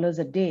 $3,000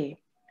 a day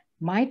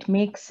might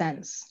make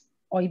sense,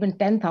 or even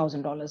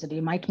 $10,000 a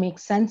day might make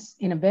sense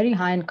in a very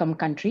high income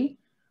country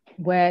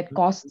where it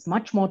costs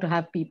much more to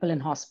have people in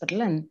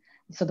hospital. And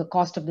so the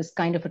cost of this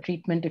kind of a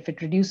treatment, if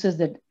it reduces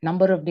the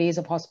number of days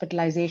of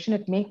hospitalization,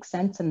 it makes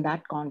sense in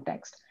that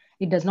context.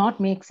 It does not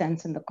make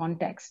sense in the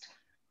context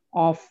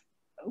of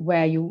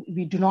where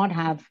we do not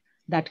have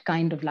that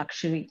kind of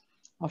luxury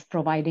of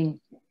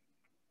providing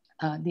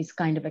these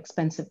kind of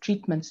expensive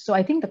treatments. So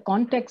I think the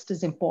context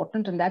is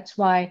important, and that's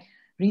why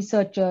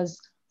researchers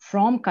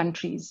from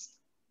countries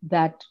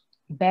that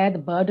bear the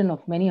burden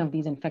of many of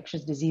these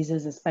infectious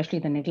diseases, especially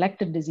the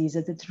neglected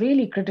diseases, it's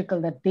really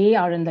critical that they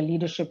are in the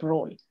leadership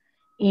role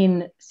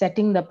in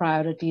setting the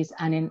priorities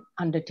and in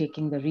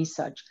undertaking the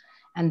research.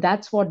 And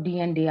that's what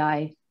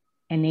DNDi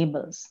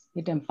enables.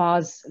 It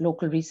empowers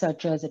local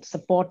researchers, it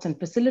supports and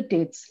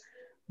facilitates,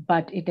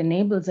 but it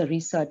enables a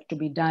research to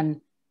be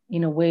done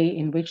in a way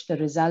in which the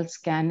results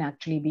can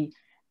actually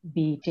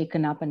be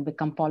taken up and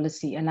become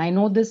policy. And I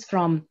know this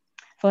from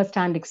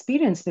firsthand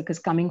experience, because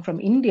coming from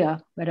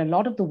India, where a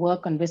lot of the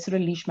work on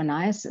visceral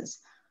leishmaniasis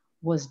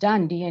was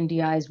done,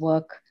 DNDi's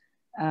work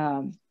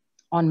on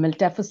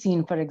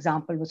miltefosine, for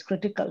example, was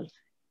critical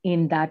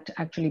in that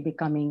actually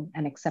becoming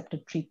an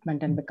accepted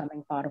treatment and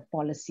becoming part of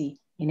policy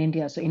in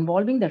India. So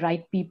involving the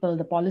right people,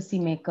 the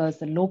policymakers,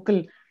 the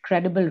local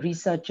credible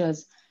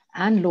researchers,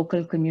 and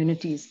local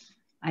communities,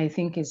 I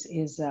think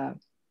is a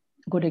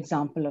good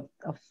example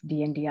of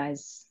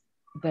DNDi's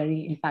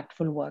very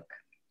impactful work.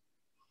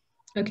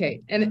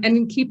 Okay, and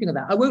in keeping with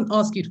that, I won't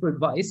ask you for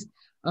advice.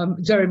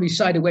 Jeremy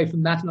shied away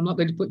from that, and I'm not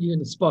going to put you in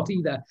the spot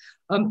either.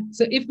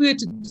 So if we were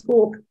to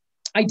talk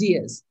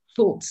ideas,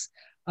 thoughts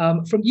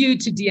from you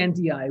to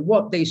DNDi,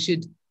 what they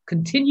should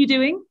continue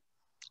doing,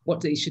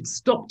 what they should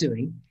stop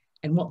doing,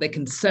 and what they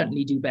can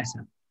certainly do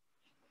better,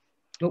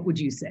 what would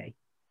you say?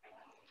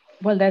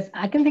 Well,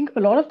 I can think of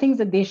a lot of things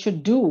that they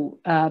should do.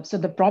 So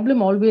the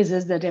problem always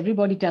is that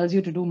everybody tells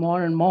you to do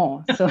more and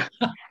more. So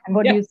and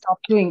what do you stop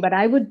doing? But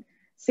I would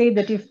say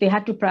that if they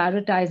had to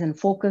prioritize and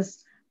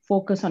focus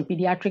on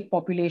pediatric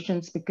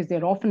populations, because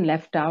they're often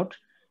left out.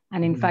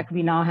 And in fact,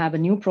 we now have a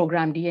new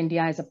program,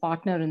 DNDi is a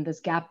partner in this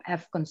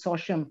GAP-F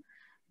consortium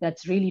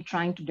that's really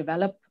trying to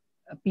develop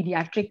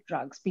pediatric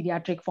drugs,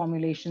 pediatric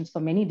formulations for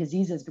many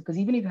diseases, because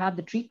even if you have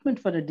the treatment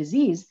for a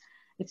disease,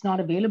 it's not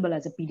available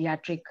as a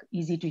pediatric,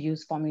 easy to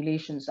use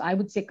formulation. So I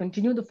would say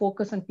continue the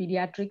focus on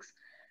pediatrics,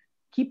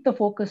 keep the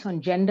focus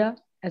on gender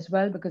as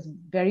well, because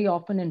very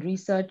often in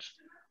research,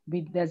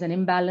 there's an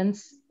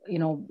imbalance.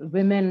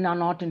 Women are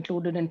not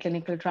included in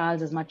clinical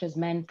trials as much as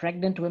men.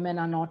 Pregnant women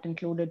are not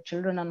included.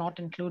 Children are not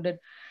included.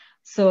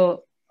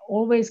 So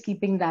always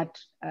keeping that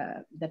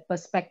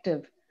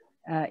perspective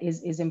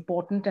is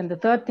important. And the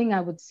third thing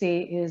I would say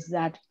is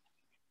that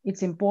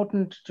it's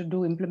important to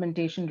do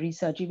implementation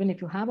research. Even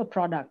if you have a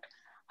product,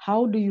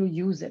 how do you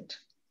use it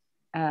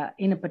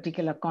in a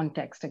particular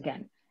context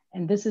again?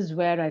 And this is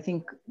where I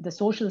think the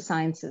social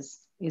sciences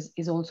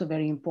is also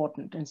very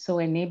important. And so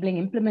enabling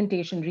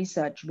implementation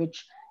research,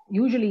 which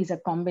usually is a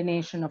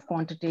combination of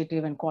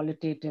quantitative and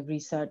qualitative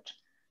research.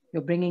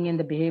 You're bringing in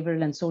the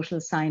behavioral and social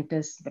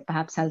scientists,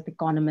 perhaps health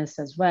economists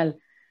as well.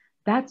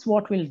 That's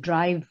what will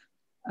drive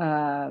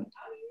a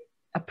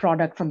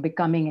product from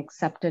becoming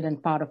accepted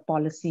and part of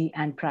policy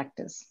and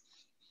practice.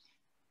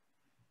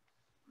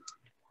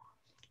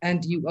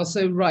 And you are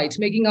so right.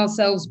 Making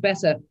ourselves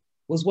better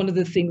was one of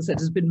the things that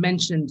has been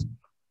mentioned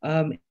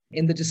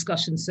in the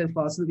discussion so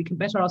far, so that we can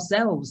better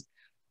ourselves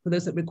for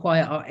those that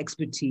require our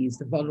expertise,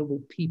 the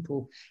vulnerable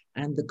people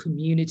and the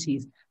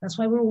communities. That's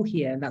why we're all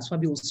here, and that's why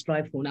we all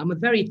strive for. Now, I'm a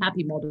very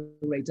happy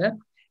moderator,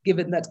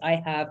 given that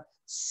I have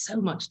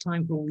so much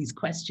time for all these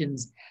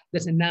questions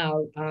that are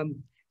now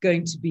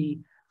going to be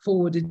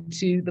forwarded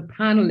to the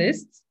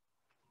panelists.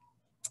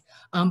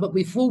 But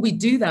before we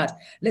do that,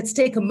 let's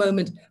take a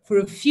moment for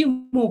a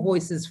few more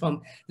voices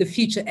from the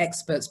future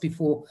experts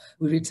before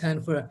we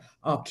return for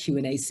our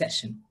Q&A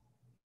session.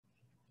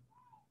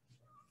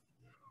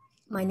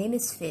 My name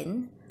is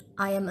Finn.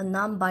 I am a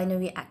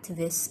non-binary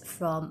activist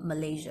from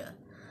Malaysia.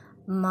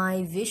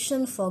 My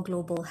vision for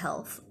global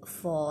health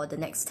for the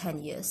next 10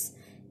 years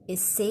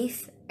is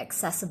safe,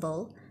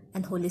 accessible,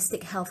 and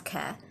holistic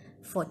healthcare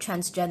for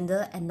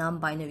transgender and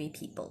non-binary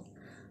people.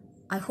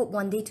 I hope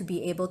one day to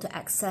be able to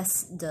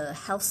access the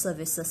health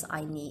services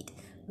I need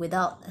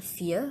without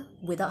fear,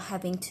 without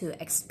having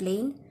to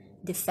explain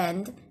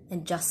defend,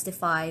 and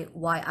justify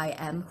why I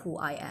am who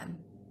I am.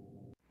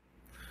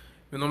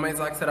 Meu nome é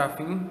Isaac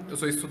Serafim, eu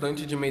sou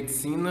estudante de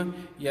medicina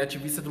e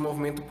ativista do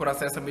movimento por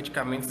acesso a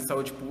medicamentos e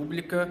saúde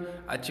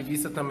pública,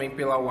 ativista também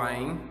pela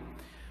UAM.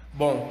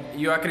 Bom,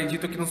 e eu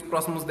acredito que nos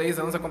próximos 10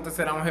 anos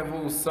acontecerá uma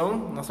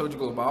revolução na saúde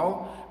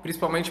global,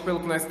 principalmente pelo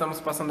que nós estamos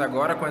passando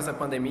agora com essa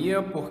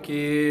pandemia,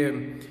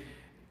 porque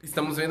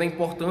estamos vendo a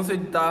importância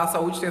da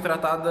saúde ser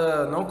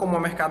tratada não como uma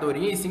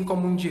mercadoria, e sim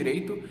como um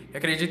direito. E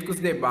acredito que os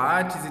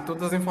debates e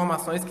todas as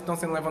informações que estão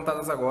sendo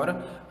levantadas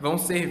agora vão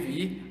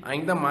servir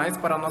ainda mais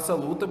para a nossa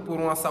luta por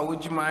uma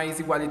saúde mais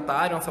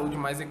igualitária, uma saúde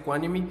mais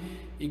equânime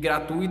e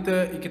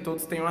gratuita e que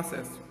todos tenham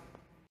acesso.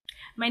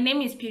 My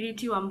name is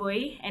Purity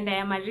Wamboi, and I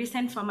am a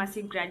recent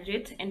pharmacy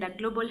graduate and a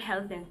global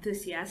health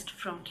enthusiast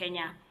from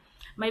Kenya.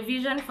 My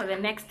vision for the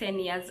next 10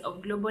 years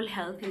of global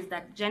health is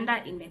that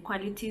gender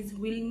inequalities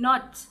will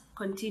not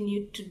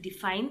continue to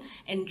define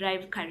and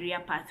drive career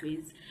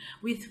pathways.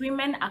 With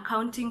women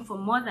accounting for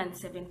more than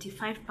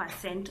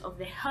 75% of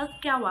the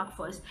healthcare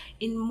workforce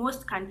in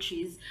most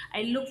countries,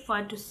 I look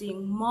forward to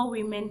seeing more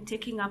women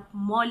taking up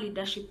more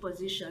leadership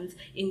positions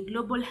in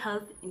global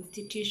health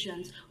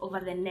institutions over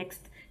the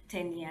next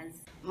 10 years.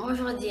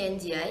 Bonjour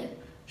DNDi,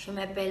 je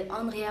m'appelle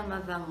Andrea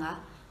Mavanga,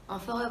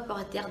 enfant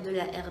reporter de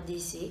la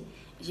RDC,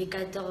 j'ai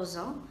 14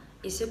 ans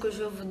et ce que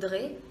je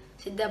voudrais,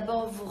 c'est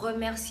d'abord vous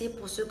remercier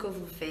pour ce que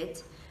vous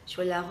faites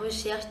sur la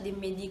recherche des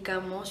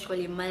médicaments sur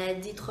les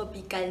maladies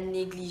tropicales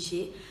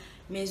négligées,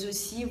 mais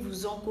aussi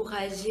vous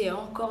encourager à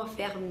encore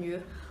faire mieux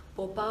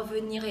pour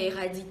parvenir à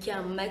éradiquer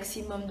un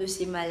maximum de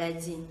ces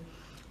maladies.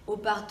 Aux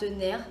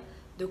partenaires,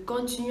 de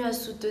continuer à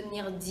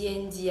soutenir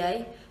DNDi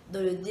dans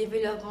le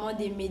développement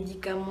des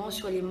médicaments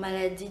sur les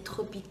maladies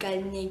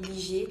tropicales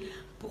négligées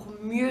pour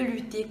mieux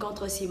lutter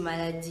contre ces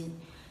maladies.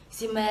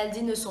 Ces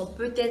maladies ne sont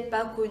peut-être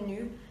pas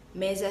connues,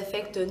 mais elles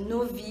affectent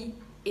nos vies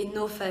et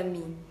nos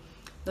familles.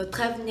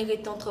 Notre avenir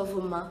est entre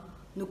vos mains.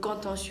 Nous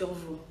comptons sur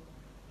vous.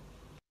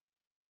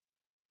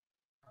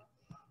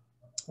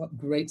 What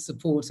great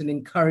support and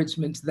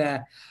encouragement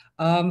there.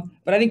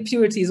 But I think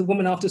Purity is a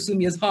woman after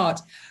Soumya's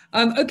heart.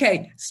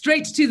 Okay,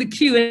 straight to the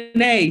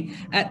Q&A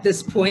at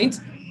this point.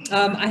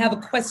 I have a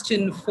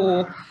question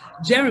for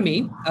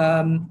Jeremy.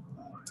 The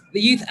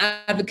youth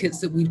advocates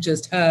that we've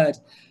just heard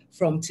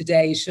from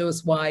today show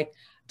us why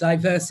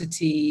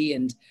diversity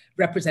and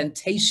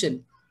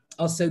representation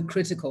are so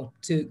critical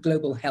to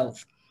global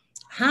health.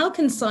 How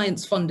can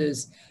science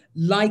funders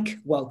like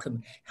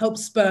Wellcome help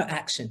spur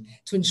action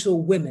to ensure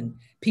women,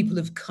 people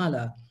of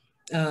color,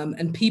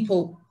 and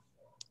people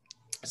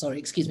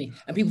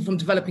from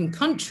developing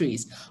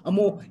countries are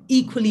more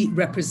equally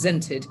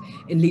represented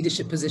in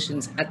leadership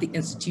positions at the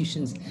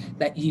institutions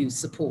that you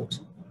support?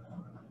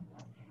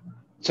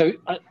 So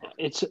I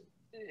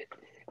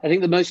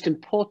think the most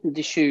important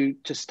issue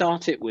to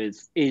start it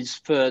with is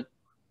for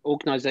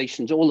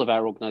organizations, all of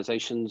our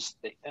organizations,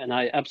 and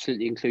I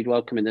absolutely include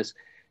Wellcome in this,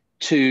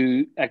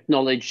 to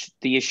acknowledge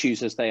the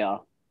issues as they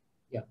are.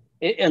 Yeah.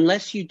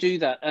 Unless you do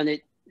that, and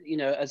it, you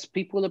know, as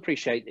people will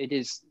appreciate, it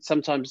is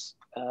sometimes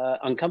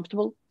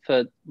uncomfortable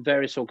for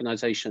various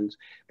organizations.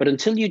 But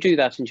until you do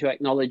that and you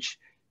acknowledge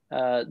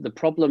the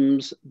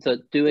problems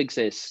that do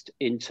exist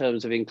in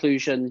terms of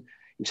inclusion,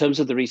 in terms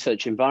of the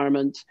research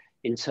environment,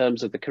 in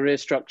terms of the career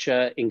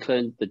structure,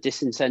 including the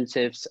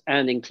disincentives,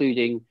 and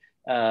including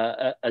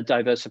a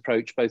diverse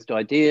approach both to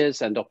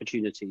ideas and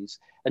opportunities.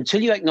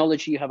 Until you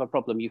acknowledge you have a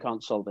problem, you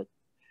can't solve it.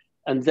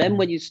 And then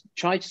when you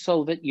try to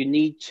solve it, you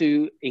need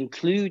to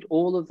include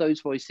all of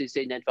those voices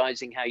in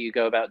advising how you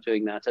go about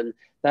doing that. And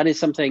that is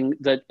something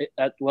that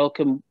at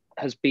Wellcome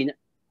has been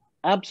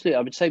absolutely,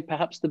 I would say,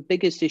 perhaps the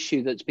biggest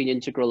issue that's been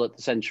integral at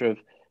the center of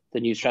the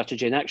new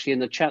strategy. And actually in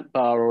the chat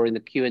bar or in the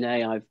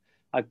Q&A,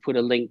 I've put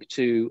a link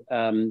to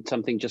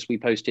something just we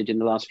posted in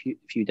the last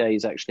few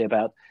days actually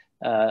about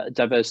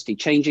diversity,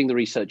 changing the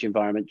research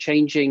environment,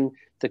 changing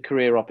the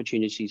career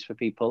opportunities for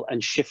people,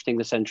 and shifting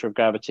the center of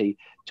gravity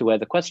to where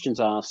the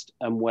questions are asked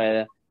and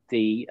where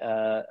the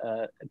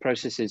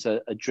processes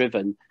are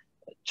driven.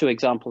 Two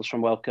examples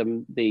from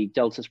Wellcome: the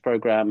Deltas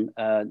program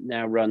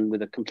now run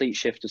with a complete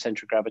shift of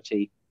center of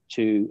gravity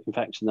to, in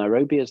fact,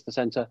 Nairobi as the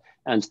center,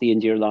 and the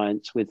India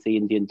Alliance with the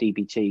Indian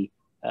DBT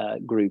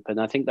group.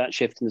 And I think that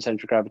shift in the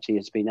center of gravity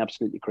has been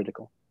absolutely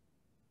critical.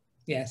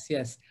 Yes,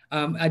 yes.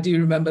 I do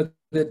remember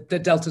the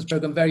Deltas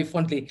program very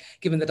fondly,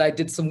 given that I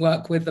did some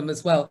work with them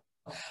as well.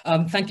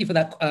 Thank you for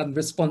that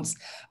response.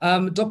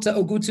 Dr.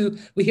 Ogutu,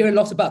 we hear a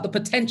lot about the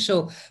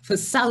potential for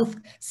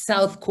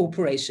South-South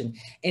cooperation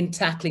in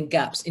tackling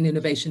gaps in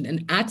innovation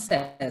and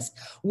access.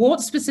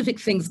 What specific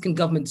things can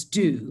governments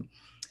do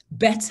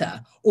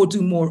better or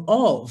do more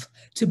of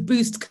to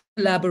boost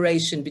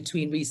collaboration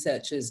between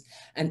researchers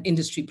and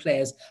industry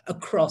players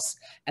across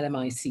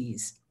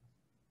LMICs?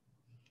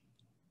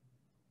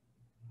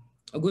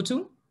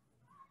 Ogutu?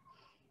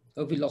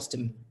 Oh, we lost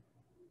him.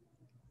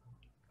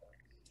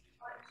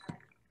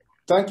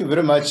 Thank you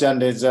very much.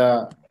 And it's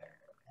Go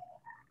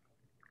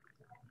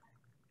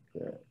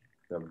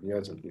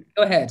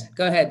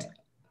ahead.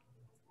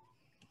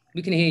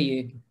 We can hear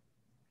you.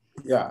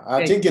 Yeah,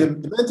 I think the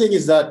main thing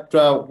is that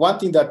one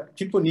thing that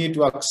people need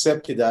to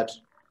accept is that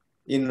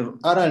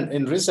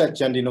in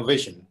research and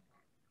innovation,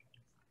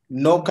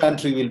 no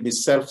country will be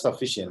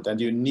self-sufficient, and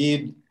you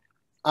need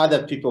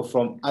other people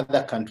from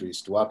other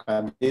countries to work.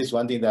 And this is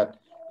one thing that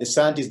the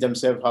scientists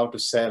themselves have to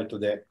sell to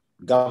the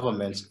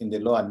governments in the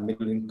low and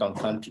middle income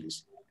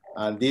countries.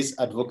 And this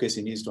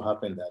advocacy needs to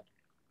happen, that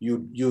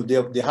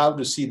they have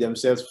to see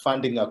themselves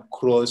funding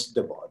across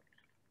the board.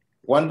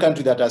 One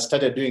country that has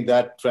started doing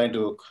that, trying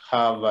to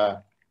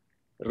have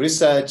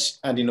research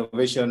and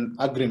innovation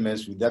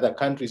agreements with other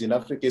countries in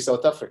Africa, is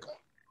South Africa.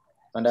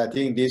 And I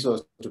think this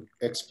was to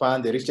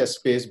expand the research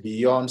space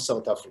beyond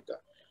South Africa.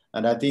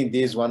 And I think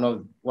this is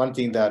one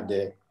thing that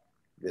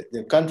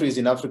the countries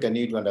in Africa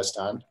need to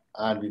understand.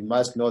 And we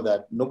must know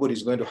that nobody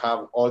is going to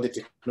have all the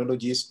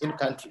technologies in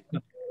country.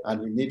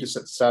 And we need to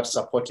start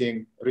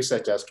supporting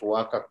researchers to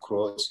work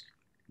across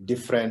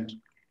different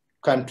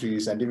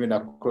countries and even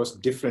across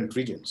different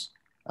regions.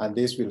 And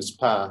this will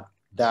spur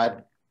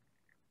that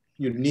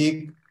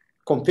unique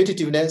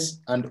competitiveness,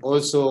 and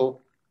also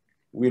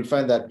we'll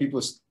find that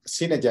people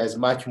synergize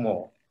much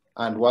more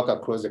and work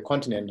across the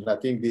continent. And I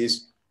think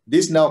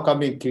this now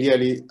coming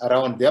clearly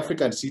around the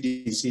African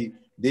CDC,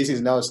 this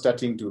is now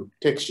starting to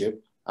take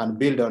shape and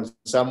build on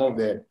some of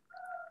the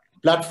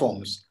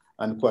platforms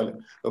and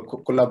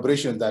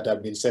collaborations that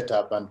have been set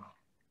up. And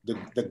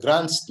the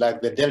grants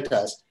like the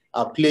Deltas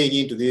are playing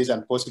into this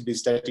and possibly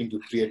starting to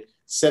create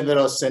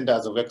several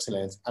centers of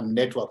excellence and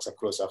networks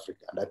across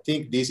Africa. And I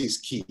think this is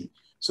key,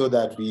 so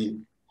that we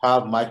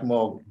have much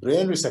more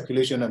brain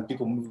recirculation and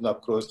people moving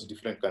across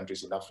different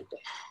countries in Africa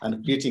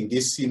and creating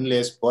this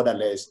seamless,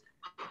 borderless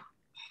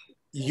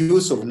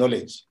use of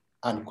knowledge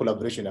and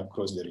collaboration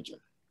across the region.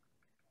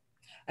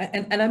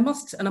 And I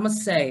must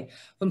say,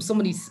 from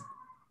somebody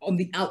on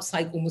the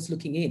outside almost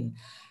looking in,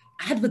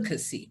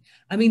 advocacy.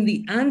 I mean,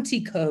 the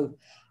anti-co,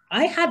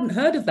 I hadn't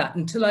heard of that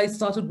until I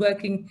started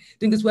doing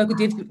this work with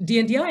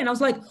DNDi, and I was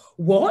like,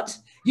 what?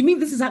 You mean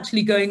this is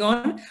actually going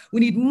on?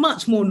 We need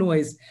much more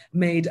noise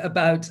made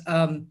about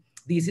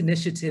these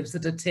initiatives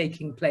that are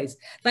taking place.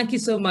 Thank you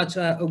so much,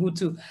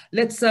 Ogutu.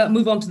 Let's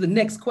move on to the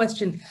next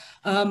question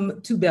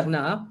to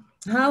Bernard.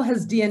 How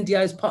has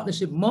DNDi's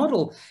partnership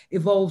model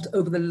evolved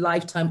over the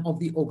lifetime of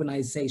the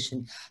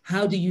organization?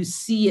 How do you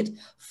see it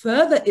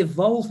further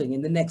evolving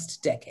in the next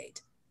decade?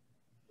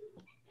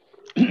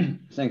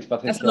 Thanks,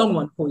 Patricia. That's a long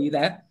one for you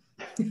there.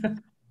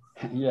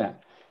 Yeah,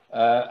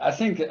 I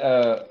think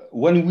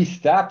when we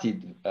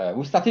started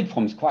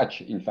from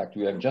scratch. In fact,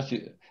 we have just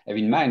have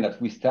in mind that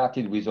we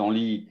started with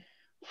only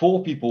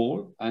 4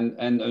 people and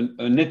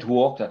a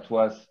network that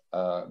was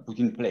put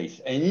in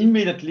place. And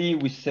immediately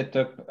we set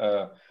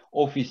up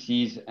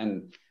offices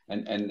and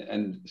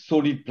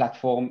solid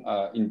platform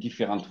in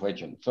different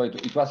regions. So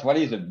it was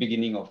really the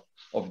beginning of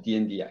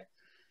DNDi.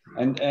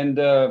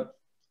 And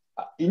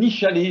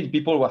initially,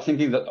 people were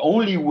thinking that the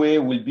only way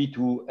will be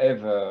to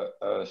have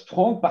a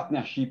strong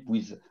partnership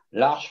with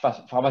large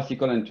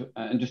pharmaceutical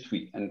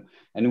industry.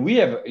 And we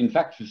have, in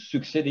fact,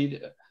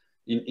 succeeded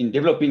in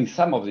developing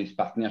some of these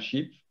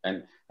partnerships,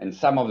 and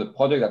some of the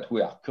products that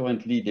we are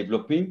currently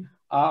developing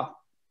are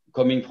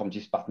coming from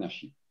this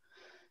partnership.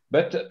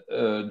 But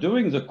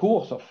during the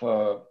course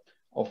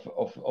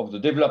of the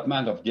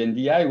development of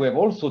DNDi, we have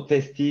also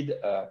tested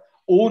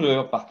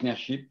other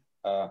partnerships.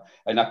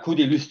 And I could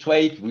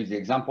illustrate with the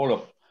example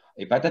of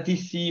hepatitis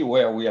C,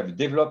 where we have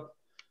developed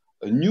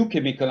a new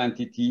chemical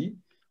entity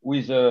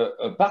with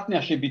a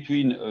partnership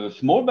between a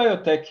small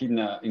biotech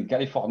in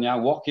California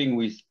working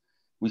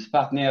with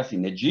partners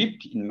in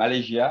Egypt, in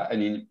Malaysia,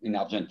 and in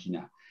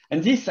Argentina.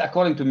 And this,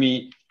 according to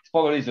me, is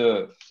probably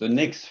the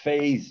next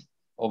phase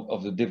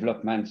of the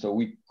development. So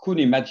we could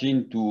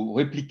imagine to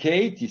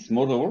replicate this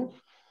model.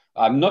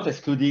 I'm not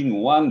excluding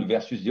one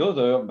versus the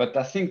other, but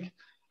I think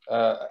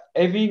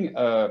having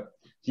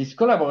this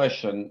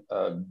collaboration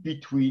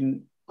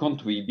between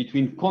countries,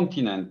 between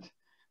continents,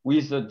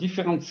 with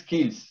different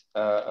skills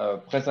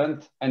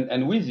present,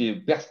 and with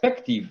the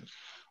perspective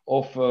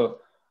of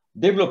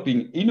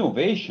developing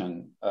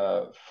innovation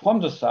from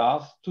the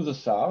south to the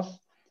south,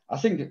 I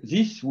think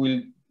this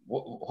will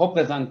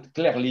represent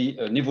clearly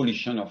an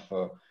evolution of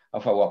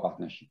our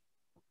partnership.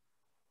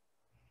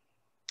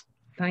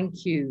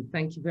 Thank you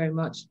very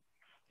much.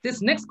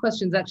 This next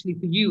question is actually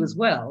for you as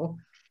well.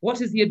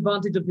 What is the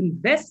advantage of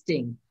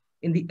investing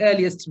in the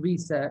earliest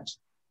research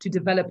to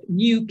develop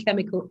new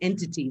chemical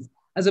entities,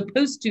 as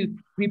opposed to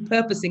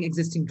repurposing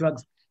existing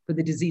drugs for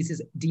the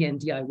diseases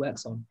DNDi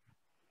works on?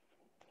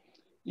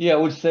 Yeah, I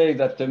would say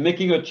that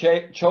making a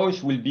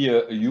choice will be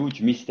a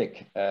huge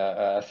mistake.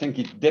 I think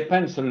it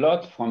depends a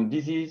lot from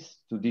disease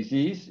to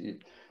disease.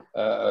 It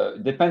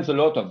depends a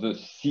lot of the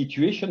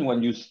situation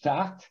when you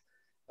start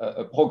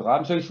a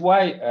program. So it's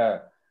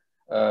why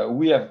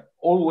we have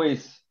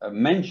always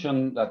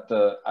mentioned that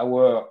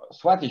our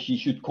strategy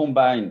should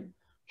combine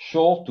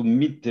short to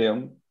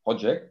mid-term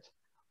projects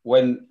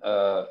when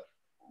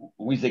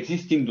with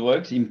existing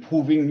drugs,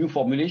 improving new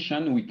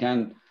formulation, we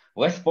can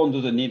respond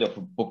to the need of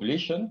a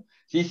population.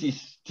 This is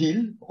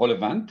still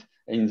relevant.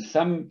 In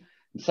some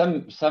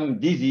Some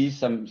disease,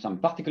 some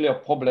particular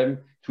problem,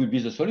 it will be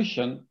the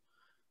solution.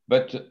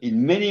 But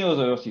in many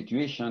other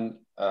situations,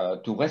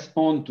 to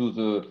respond to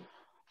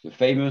the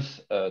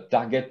famous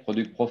target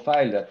product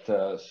profile that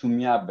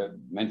Soumya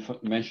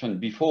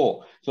mentioned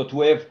before, so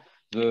to have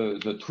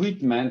the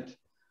treatment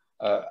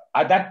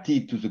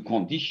adapted to the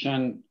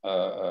condition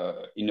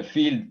in a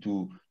field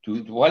to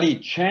really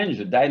change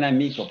the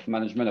dynamic of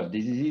management of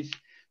diseases,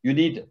 you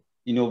need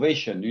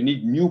innovation, you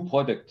need new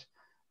product,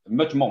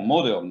 much more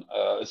modern,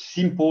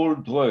 simple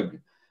drug.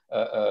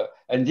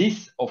 And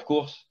this, of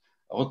course,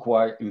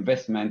 require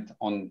investment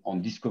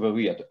on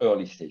discovery at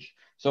early stage.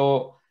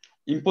 So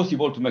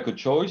impossible to make a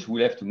choice.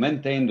 We'll have to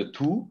maintain the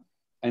two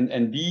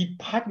and be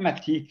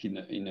pragmatic in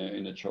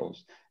a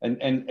choice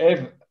and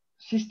have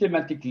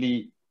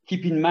systematically,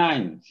 keep in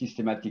mind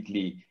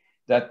systematically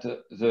that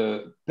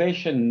the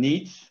patient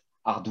needs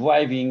are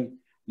driving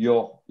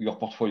your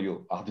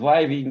portfolio, are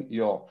driving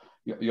your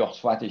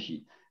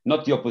strategy,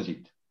 not the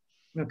opposite.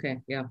 Okay,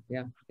 yeah.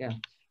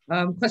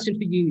 Question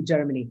for you,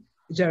 Jeremy.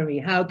 Jeremy,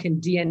 how can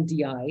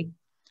DNDi,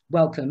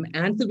 Wellcome,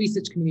 and the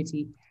research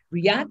community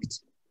react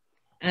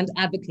and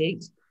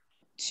advocate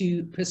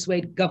to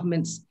persuade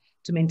governments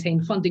to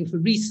maintain funding for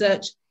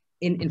research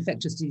in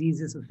infectious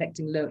diseases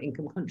affecting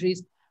low-income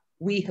countries?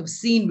 We have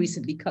seen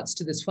recently cuts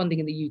to this funding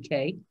in the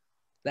UK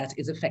that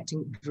is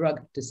affecting drug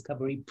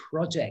discovery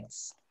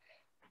projects.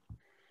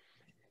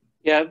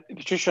 Yeah,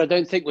 Patricia, I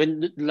don't think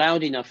we're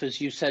loud enough, as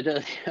you said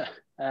earlier.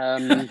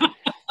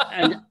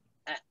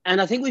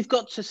 And I think we've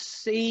got to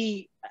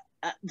see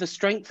the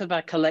strength of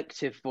our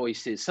collective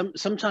voices.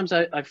 Sometimes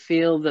I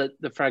feel that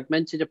the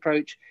fragmented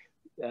approach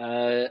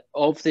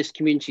of this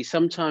community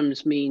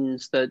sometimes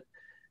means that,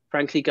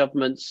 frankly,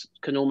 governments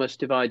can almost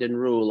divide and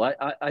rule.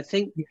 I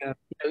think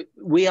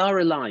we are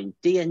aligned,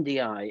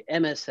 DNDi,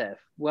 MSF,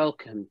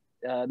 Wellcome,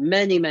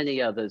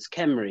 many others,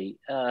 KEMRI.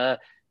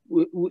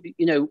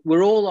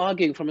 We're all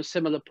arguing from a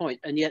similar point,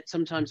 and yet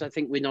sometimes I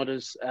think we're not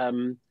as,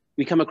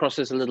 we come across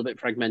as a little bit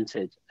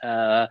fragmented,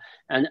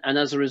 and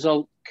as a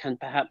result can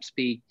perhaps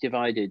be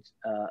divided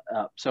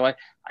up. So I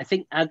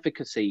think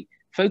advocacy,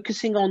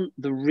 focusing on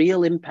the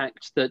real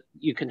impact that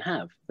you can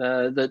have,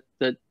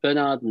 that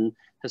Bernhards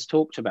has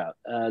talked about,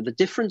 the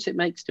difference it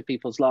makes to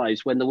people's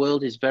lives when the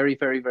world is very,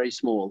 very, very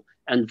small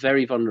and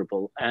very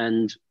vulnerable,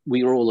 and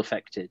we are all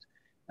affected.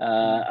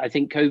 I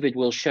think COVID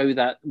will show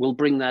that, will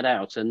bring that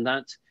out, and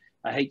that,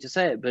 I hate to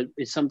say it, but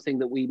it's something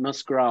that we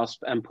must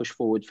grasp and push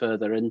forward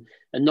further, and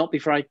not be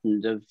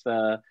frightened of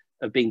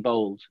being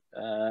bold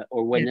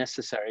or, when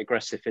necessary,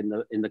 aggressive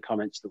in the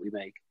comments that we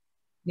make.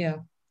 Yeah,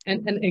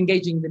 and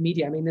engaging the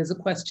media. I mean, there's a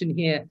question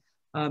here.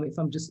 If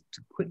I'm just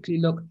to quickly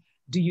look,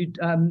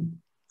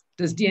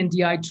 does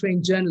DNDi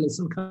train journalists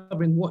on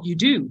covering what you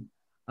do?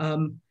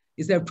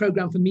 Is there a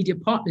program for media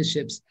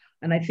partnerships?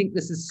 And I think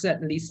this is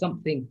certainly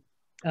something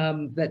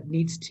that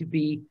needs to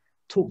be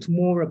talked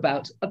more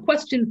about. A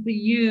question for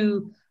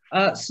you,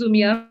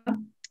 Soumya,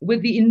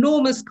 with the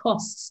enormous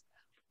costs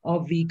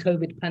of the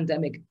COVID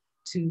pandemic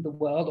to the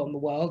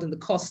world, and the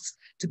costs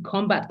to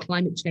combat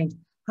climate change,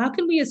 how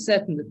can we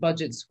ascertain that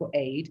budgets for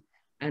aid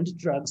and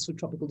drugs for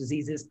tropical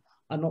diseases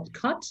are not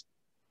cut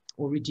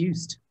or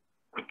reduced?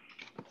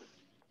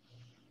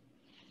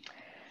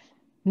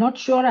 Not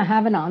sure I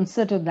have an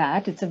answer to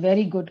that. It's a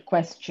very good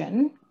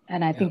question.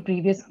 And I think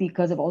previous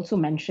speakers have also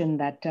mentioned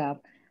that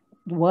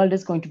the world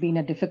is going to be in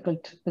a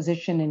difficult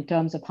position in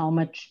terms of how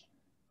much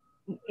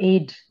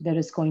aid there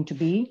is going to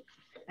be.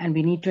 And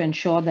we need to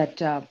ensure that,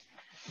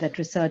 that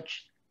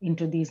research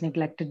into these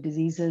neglected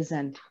diseases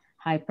and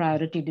high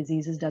priority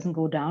diseases doesn't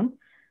go down.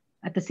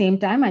 At the same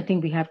time, I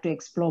think we have to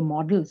explore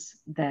models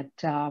that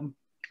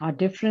are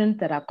different,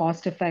 that are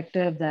cost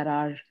effective,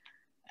 that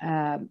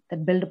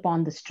build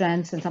upon the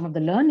strengths and some of the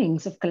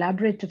learnings of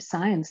collaborative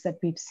science that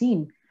we've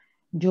seen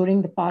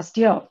during the past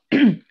year.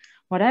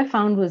 What I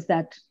found was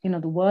that, the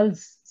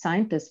world's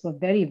scientists were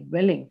very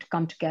willing to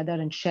come together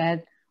and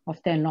share of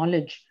their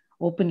knowledge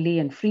openly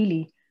and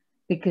freely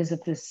because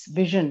of this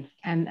vision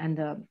and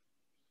the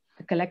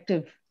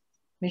collective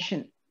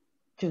mission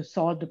to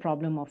solve the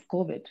problem of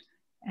COVID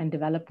and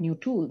develop new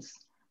tools.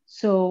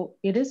 So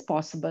it is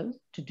possible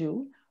to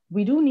do.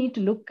 We do need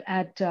to look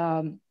at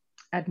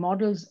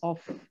models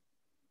of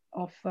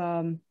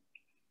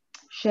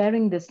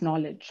sharing this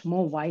knowledge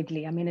more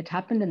widely. I mean, it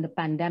happened in the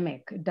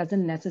pandemic. It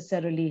doesn't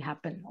necessarily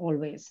happen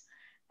always.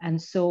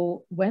 And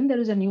so when there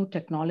is a new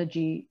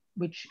technology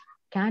which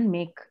can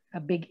make a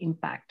big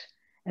impact,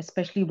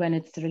 especially when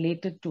it's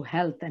related to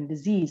health and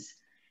disease,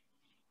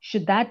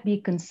 should that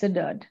be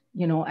considered,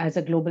 as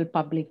a global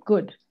public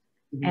good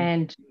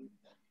and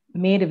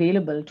made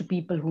available to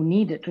people who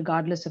need it,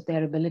 regardless of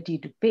their ability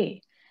to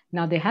pay?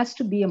 Now, there has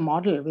to be a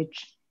model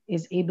which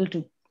is able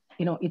to,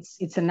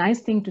 it's a nice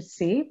thing to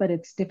say, but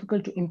it's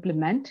difficult to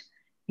implement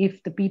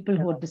if the people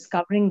who are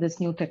discovering this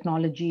new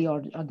technology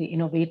or the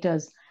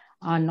innovators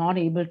are not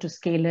able to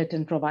scale it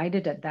and provide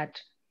it at that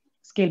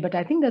scale. But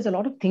I think there's a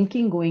lot of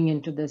thinking going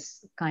into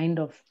this kind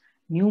of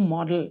new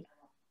model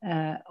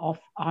of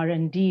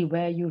R&D,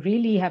 where you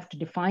really have to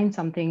define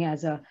something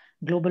as a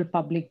global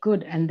public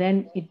good, and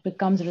then it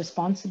becomes a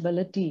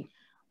responsibility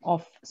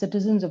of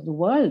citizens of the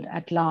world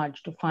at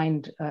large to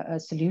find a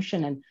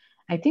solution. And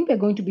I think we're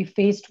going to be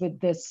faced with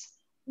this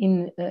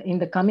in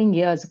the coming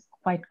years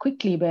quite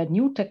quickly, where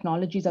new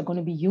technologies are going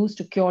to be used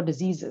to cure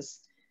diseases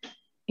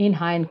in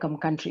high-income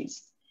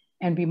countries.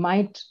 And we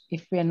might,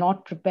 if we're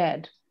not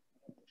prepared,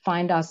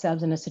 find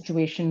ourselves in a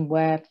situation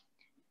where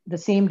the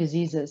same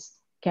diseases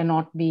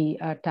cannot be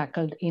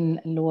tackled in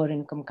lower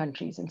income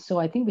countries. And so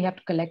I think we have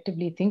to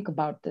collectively think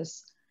about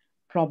this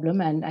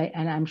problem, and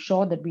I'm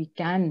sure that we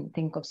can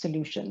think of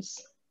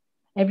solutions.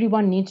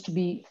 Everyone needs to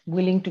be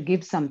willing to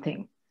give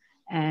something.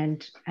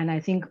 And I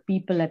think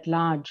people at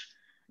large,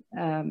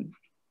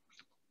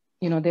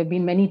 you know, there have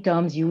been many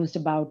terms used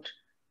about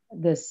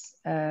this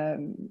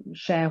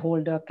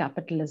shareholder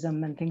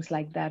capitalism and things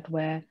like that,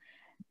 where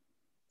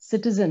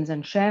citizens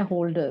and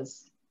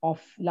shareholders of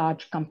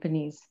large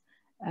companies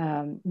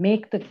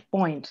make the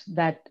point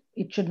that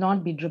it should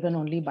not be driven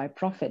only by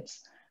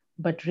profits,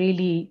 but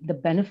really the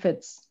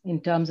benefits in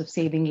terms of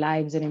saving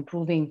lives and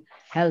improving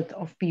health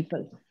of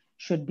people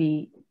should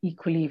be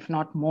equally, if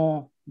not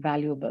more,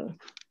 valuable.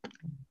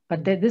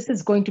 But this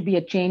is going to be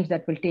a change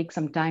that will take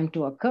some time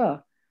to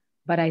occur.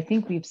 But I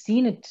think we've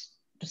seen it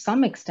to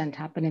some extent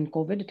happen in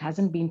COVID. It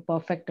hasn't been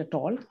perfect at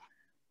all,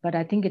 but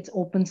I think it's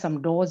opened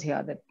some doors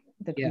here that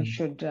we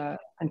should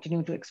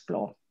continue to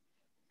explore.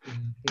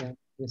 Yeah,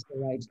 you're so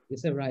right. You're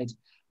so right.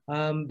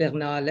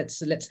 Bernard,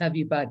 let's have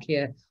you back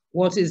here.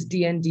 What is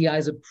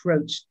DNDi's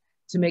approach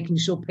to making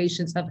sure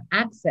patients have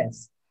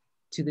access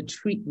to the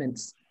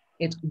treatments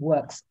it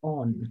works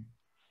on?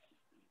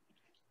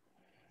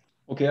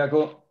 Okay,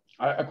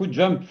 I could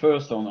jump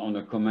first on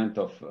a comment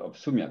of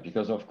Soumya,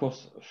 because of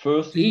course,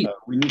 first we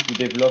need to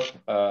develop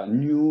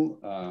new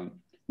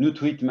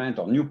treatment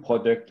or new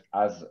product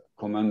as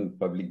common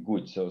public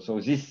good. So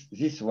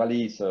this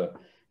really is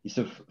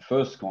a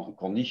first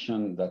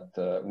condition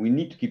that we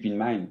need to keep in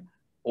mind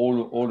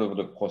all over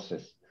the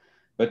process.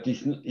 But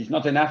it's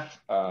not enough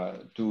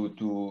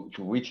to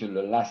reach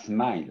the last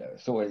mile.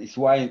 So it's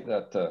why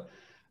that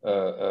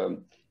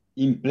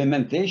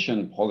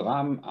implementation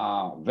programs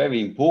are very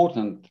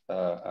important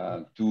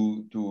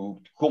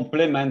to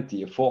complement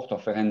the effort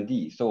of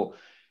R&D. So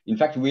in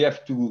fact, we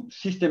have to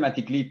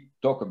systematically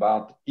talk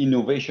about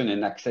innovation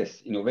and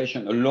access.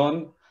 Innovation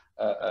alone,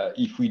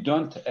 if we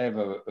don't have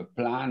a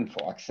plan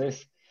for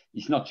access,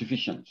 is not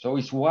sufficient. So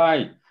it's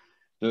why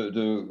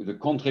the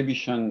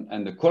contribution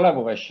and the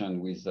collaboration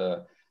with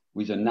the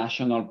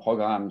national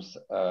programs,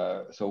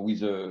 so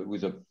with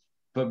a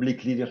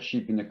public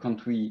leadership in the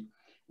country,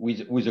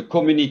 with the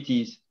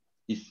communities,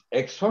 is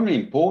extremely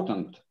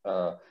important,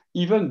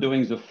 even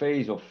during the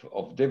phase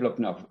of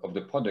development of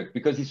the product,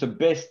 because it's the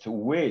best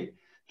way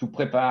to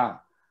prepare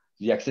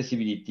the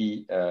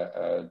accessibility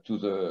to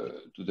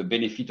the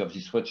benefit of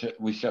this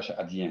research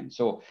at the end.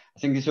 So I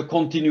think it's a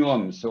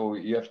continuum. So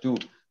you have to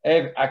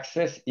have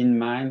access in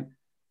mind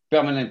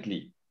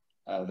permanently.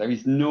 There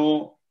is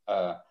no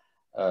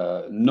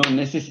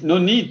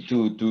need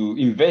to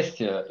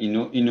invest in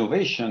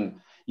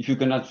innovation if you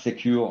cannot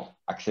secure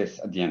access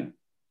at the end.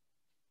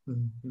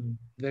 Mm-hmm.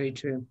 Very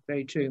true,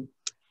 very true.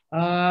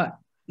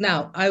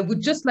 Now, I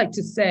would just like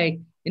to say,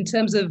 in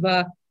terms of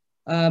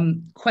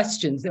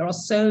questions, there are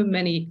so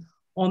many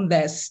on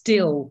there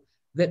still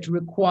that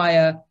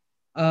require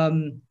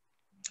some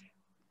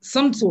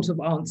sort of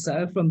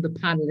answer from the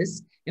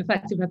panelists. In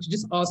fact, if I could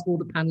just ask all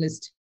the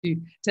panelists to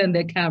turn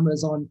their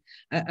cameras on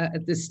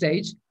at this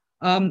stage,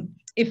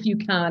 if you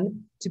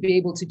can, to be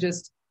able to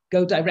just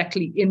go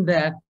directly in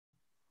there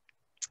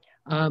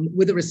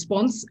with a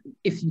response,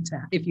 if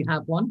you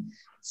have one,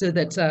 so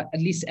that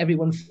at least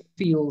everyone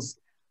feels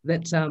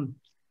that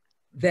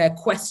their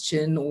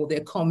question or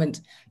their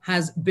comment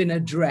has been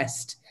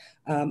addressed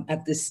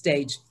at this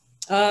stage.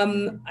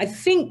 I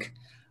think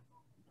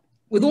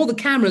with all the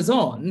cameras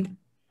on,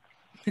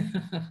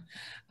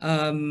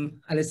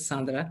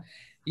 Alessandra,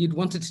 you'd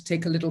wanted to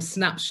take a little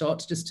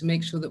snapshot just to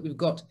make sure that we've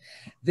got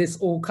this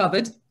all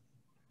covered.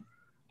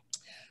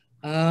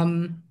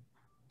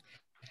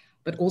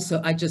 But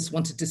also, I just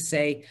wanted to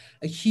say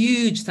a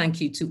huge thank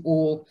you to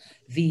all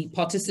the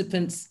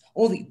participants,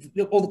 all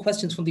the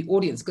questions from the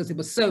audience, because there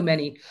were so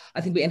many. I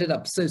think we ended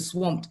up so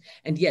swamped,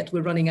 and yet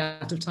we're running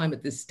out of time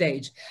at this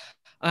stage.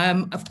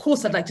 Of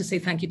course, I'd like to say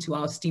thank you to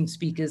our esteemed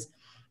speakers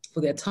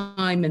for their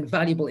time and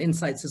valuable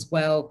insights as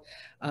well.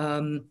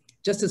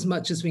 Just as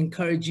much as we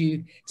encourage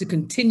you to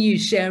continue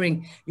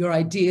sharing your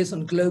ideas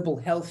on global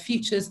health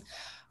futures,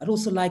 I'd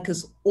also like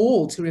us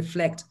all to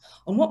reflect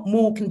on what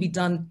more can be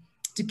done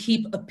to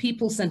keep a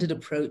people-centered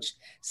approach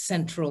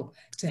central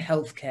to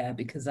healthcare,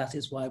 because that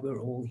is why we're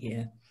all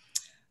here.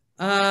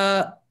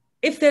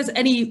 If there's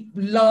any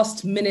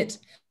last-minute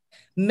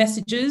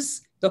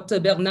messages, Dr.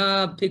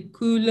 Bernard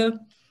Pécoul,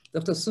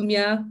 Dr.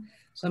 Soumya,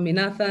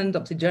 Swaminathan,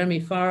 Dr.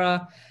 Jeremy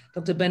Farrar,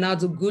 Dr.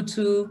 Bernhards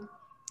Ogutu,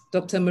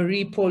 Dr.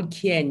 Marie-Paule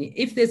Kieny,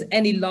 if there's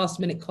any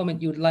last-minute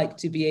comment you would like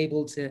to be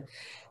able to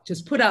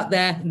just put out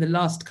there in the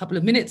last couple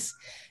of minutes,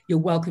 you're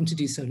welcome to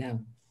do so now.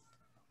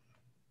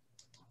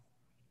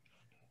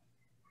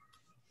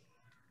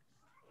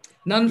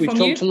 None we've from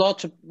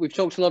talked you? We've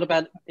talked a lot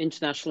about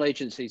international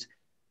agencies,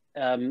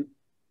 and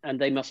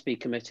they must be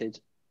committed.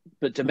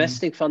 But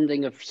domestic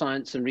funding of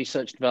science and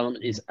research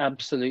development is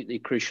absolutely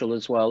crucial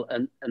as well.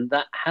 And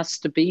that has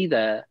to be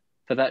there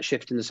for that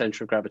shift in the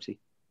center of gravity.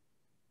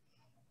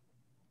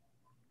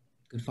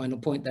 Good final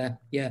point there.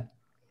 Yeah.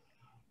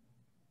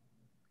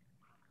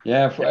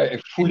 Yeah,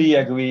 I fully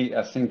agree.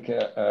 I think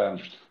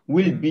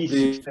we'll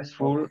be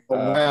successful.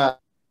 Yeah.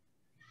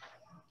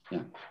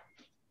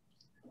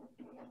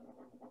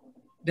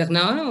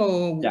 Bernard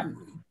or yeah.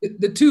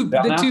 the two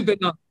Bernard?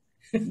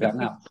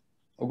 Bernard.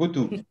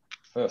 Ogutu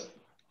first.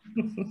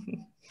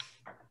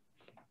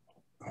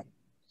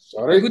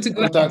 Sorry,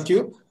 thank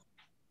you.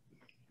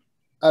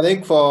 I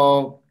think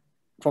from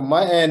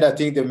my end, I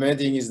think the main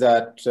thing is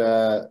that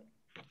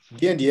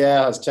DNDi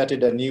has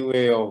charted a new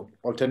way of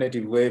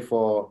alternative way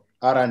for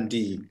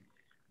R&D.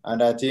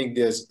 And I think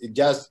it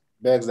just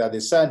begs that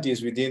the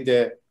scientists within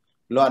the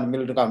low and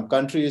middle income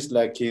countries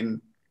like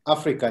in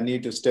Africa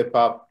need to step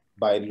up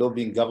by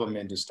lobbying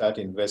government to start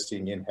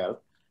investing in health.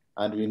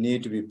 And we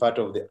need to be part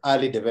of the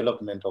early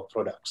development of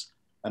products.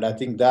 And I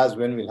think that's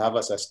when we'll have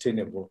a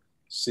sustainable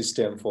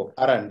system for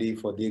R&D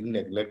for the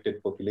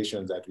neglected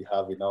populations that we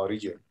have in our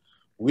region,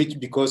 which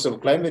because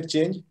of climate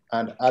change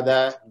and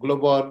other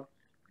global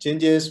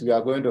changes, we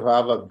are going to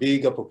have a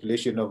bigger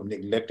population of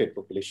neglected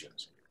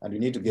populations. And we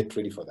need to get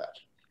ready for that.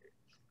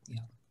 Yeah.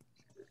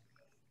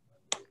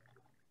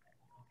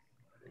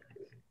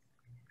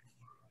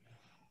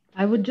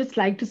 I would just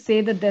like to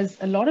say that there's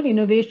a lot of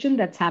innovation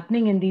that's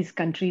happening in these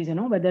countries, you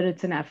know, whether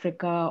it's in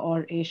Africa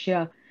or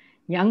Asia.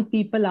 Young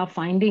people are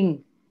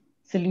finding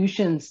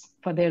solutions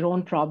for their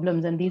own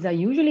problems, and these are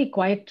usually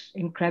quite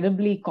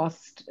incredibly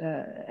cost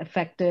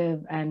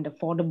effective and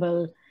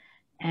affordable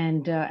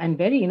and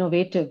very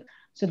innovative.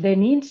 So there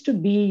needs to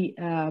be,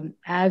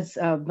 as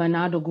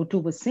Bernard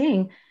Ogutu was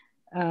saying,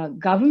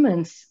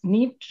 governments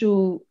need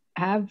to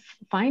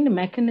find a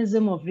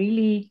mechanism of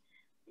really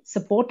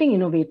supporting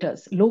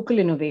innovators, local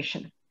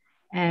innovation,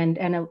 and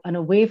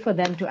a way for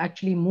them to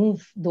actually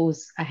move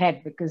those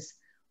ahead. Because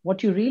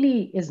what you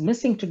really is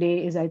missing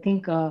today is, I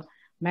think, a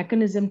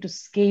mechanism to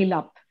scale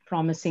up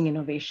promising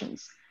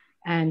innovations.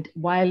 And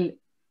while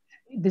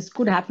this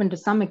could happen to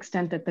some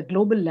extent at the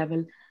global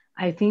level,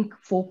 I think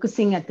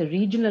focusing at the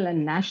regional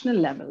and national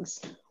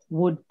levels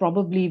would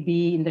probably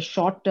be, in the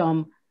short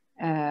term,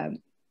 a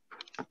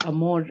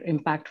more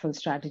impactful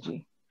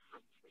strategy.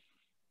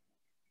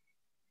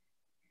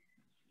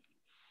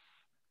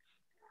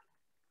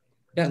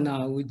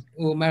 Bernard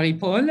or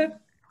Marie-Paule?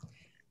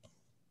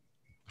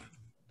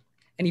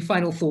 Any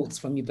final thoughts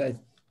from you both?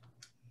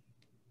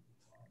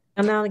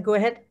 Bernard, go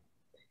ahead.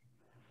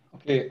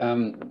 Okay,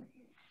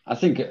 I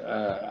think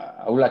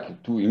I would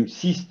like to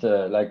insist,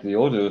 like the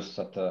others,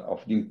 that,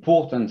 of the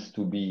importance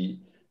to be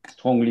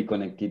strongly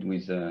connected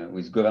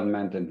with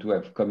government and to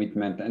have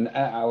commitment. And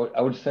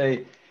I would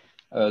say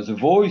the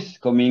voice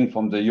coming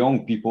from the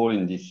young people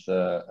in this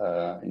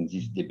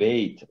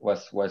debate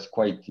was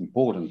quite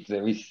important.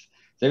 There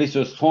is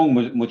a strong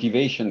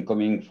motivation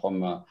coming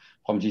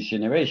from this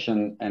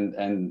generation,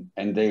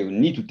 and they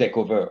need to take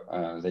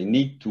over. They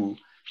need to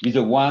be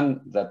the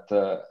one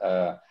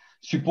that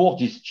support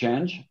this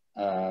change,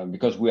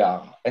 because we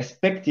are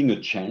expecting a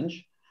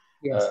change.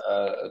 Yes.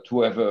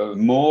 To have a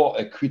more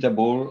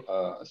equitable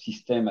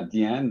system at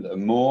the end, a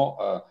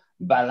more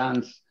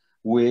balanced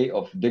way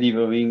of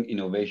delivering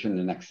innovation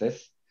and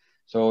access.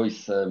 So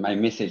it's my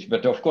message.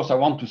 But of course, I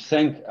want to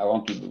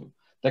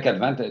take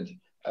advantage,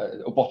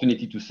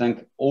 opportunity to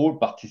thank all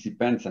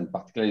participants and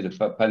particularly the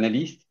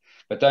panelists.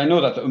 But I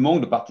know that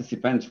among the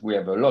participants, we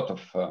have a lot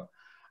of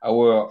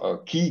our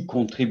key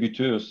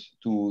contributors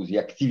to the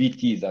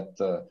activities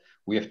that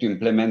we have to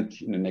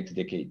implement in the next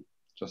decade.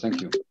 So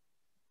thank you.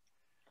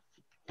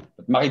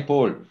 But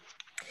Marie-Paule.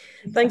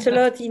 Thanks a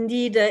lot.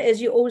 Indeed,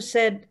 as you all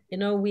said, you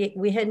know, we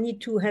need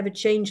to have a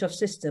change of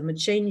system, a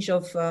change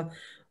of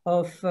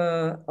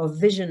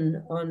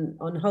vision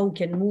on how we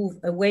can move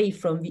away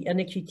from the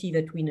inequity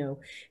that we know.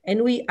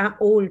 And we are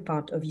all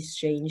part of this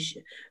change.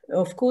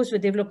 Of course, the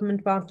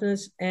development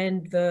partners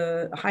and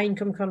the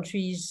high-income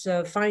countries'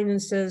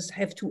 finances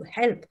have to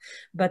help,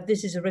 but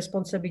this is a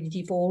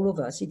responsibility for all of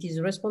us. It is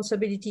a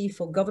responsibility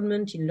for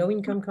government in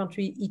low-income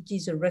countries. It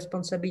is a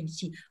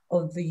responsibility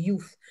of the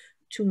youth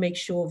to make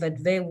sure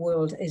that their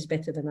world is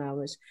better than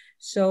ours.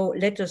 So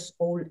let us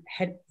all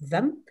help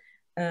them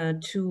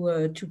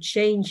to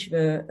change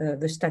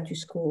the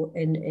status quo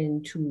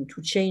and to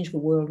change the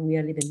world we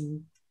are living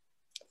in.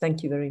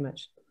 Thank you very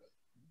much.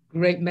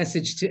 Great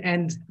message to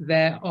end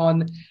there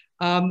on.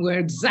 We're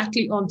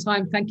exactly on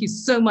time. Thank you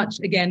so much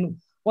again.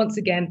 Once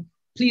again,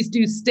 please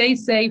do stay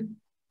safe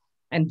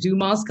and do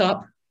mask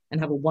up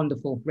and have a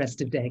wonderful rest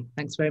of day.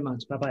 Thanks very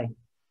much. Bye-bye.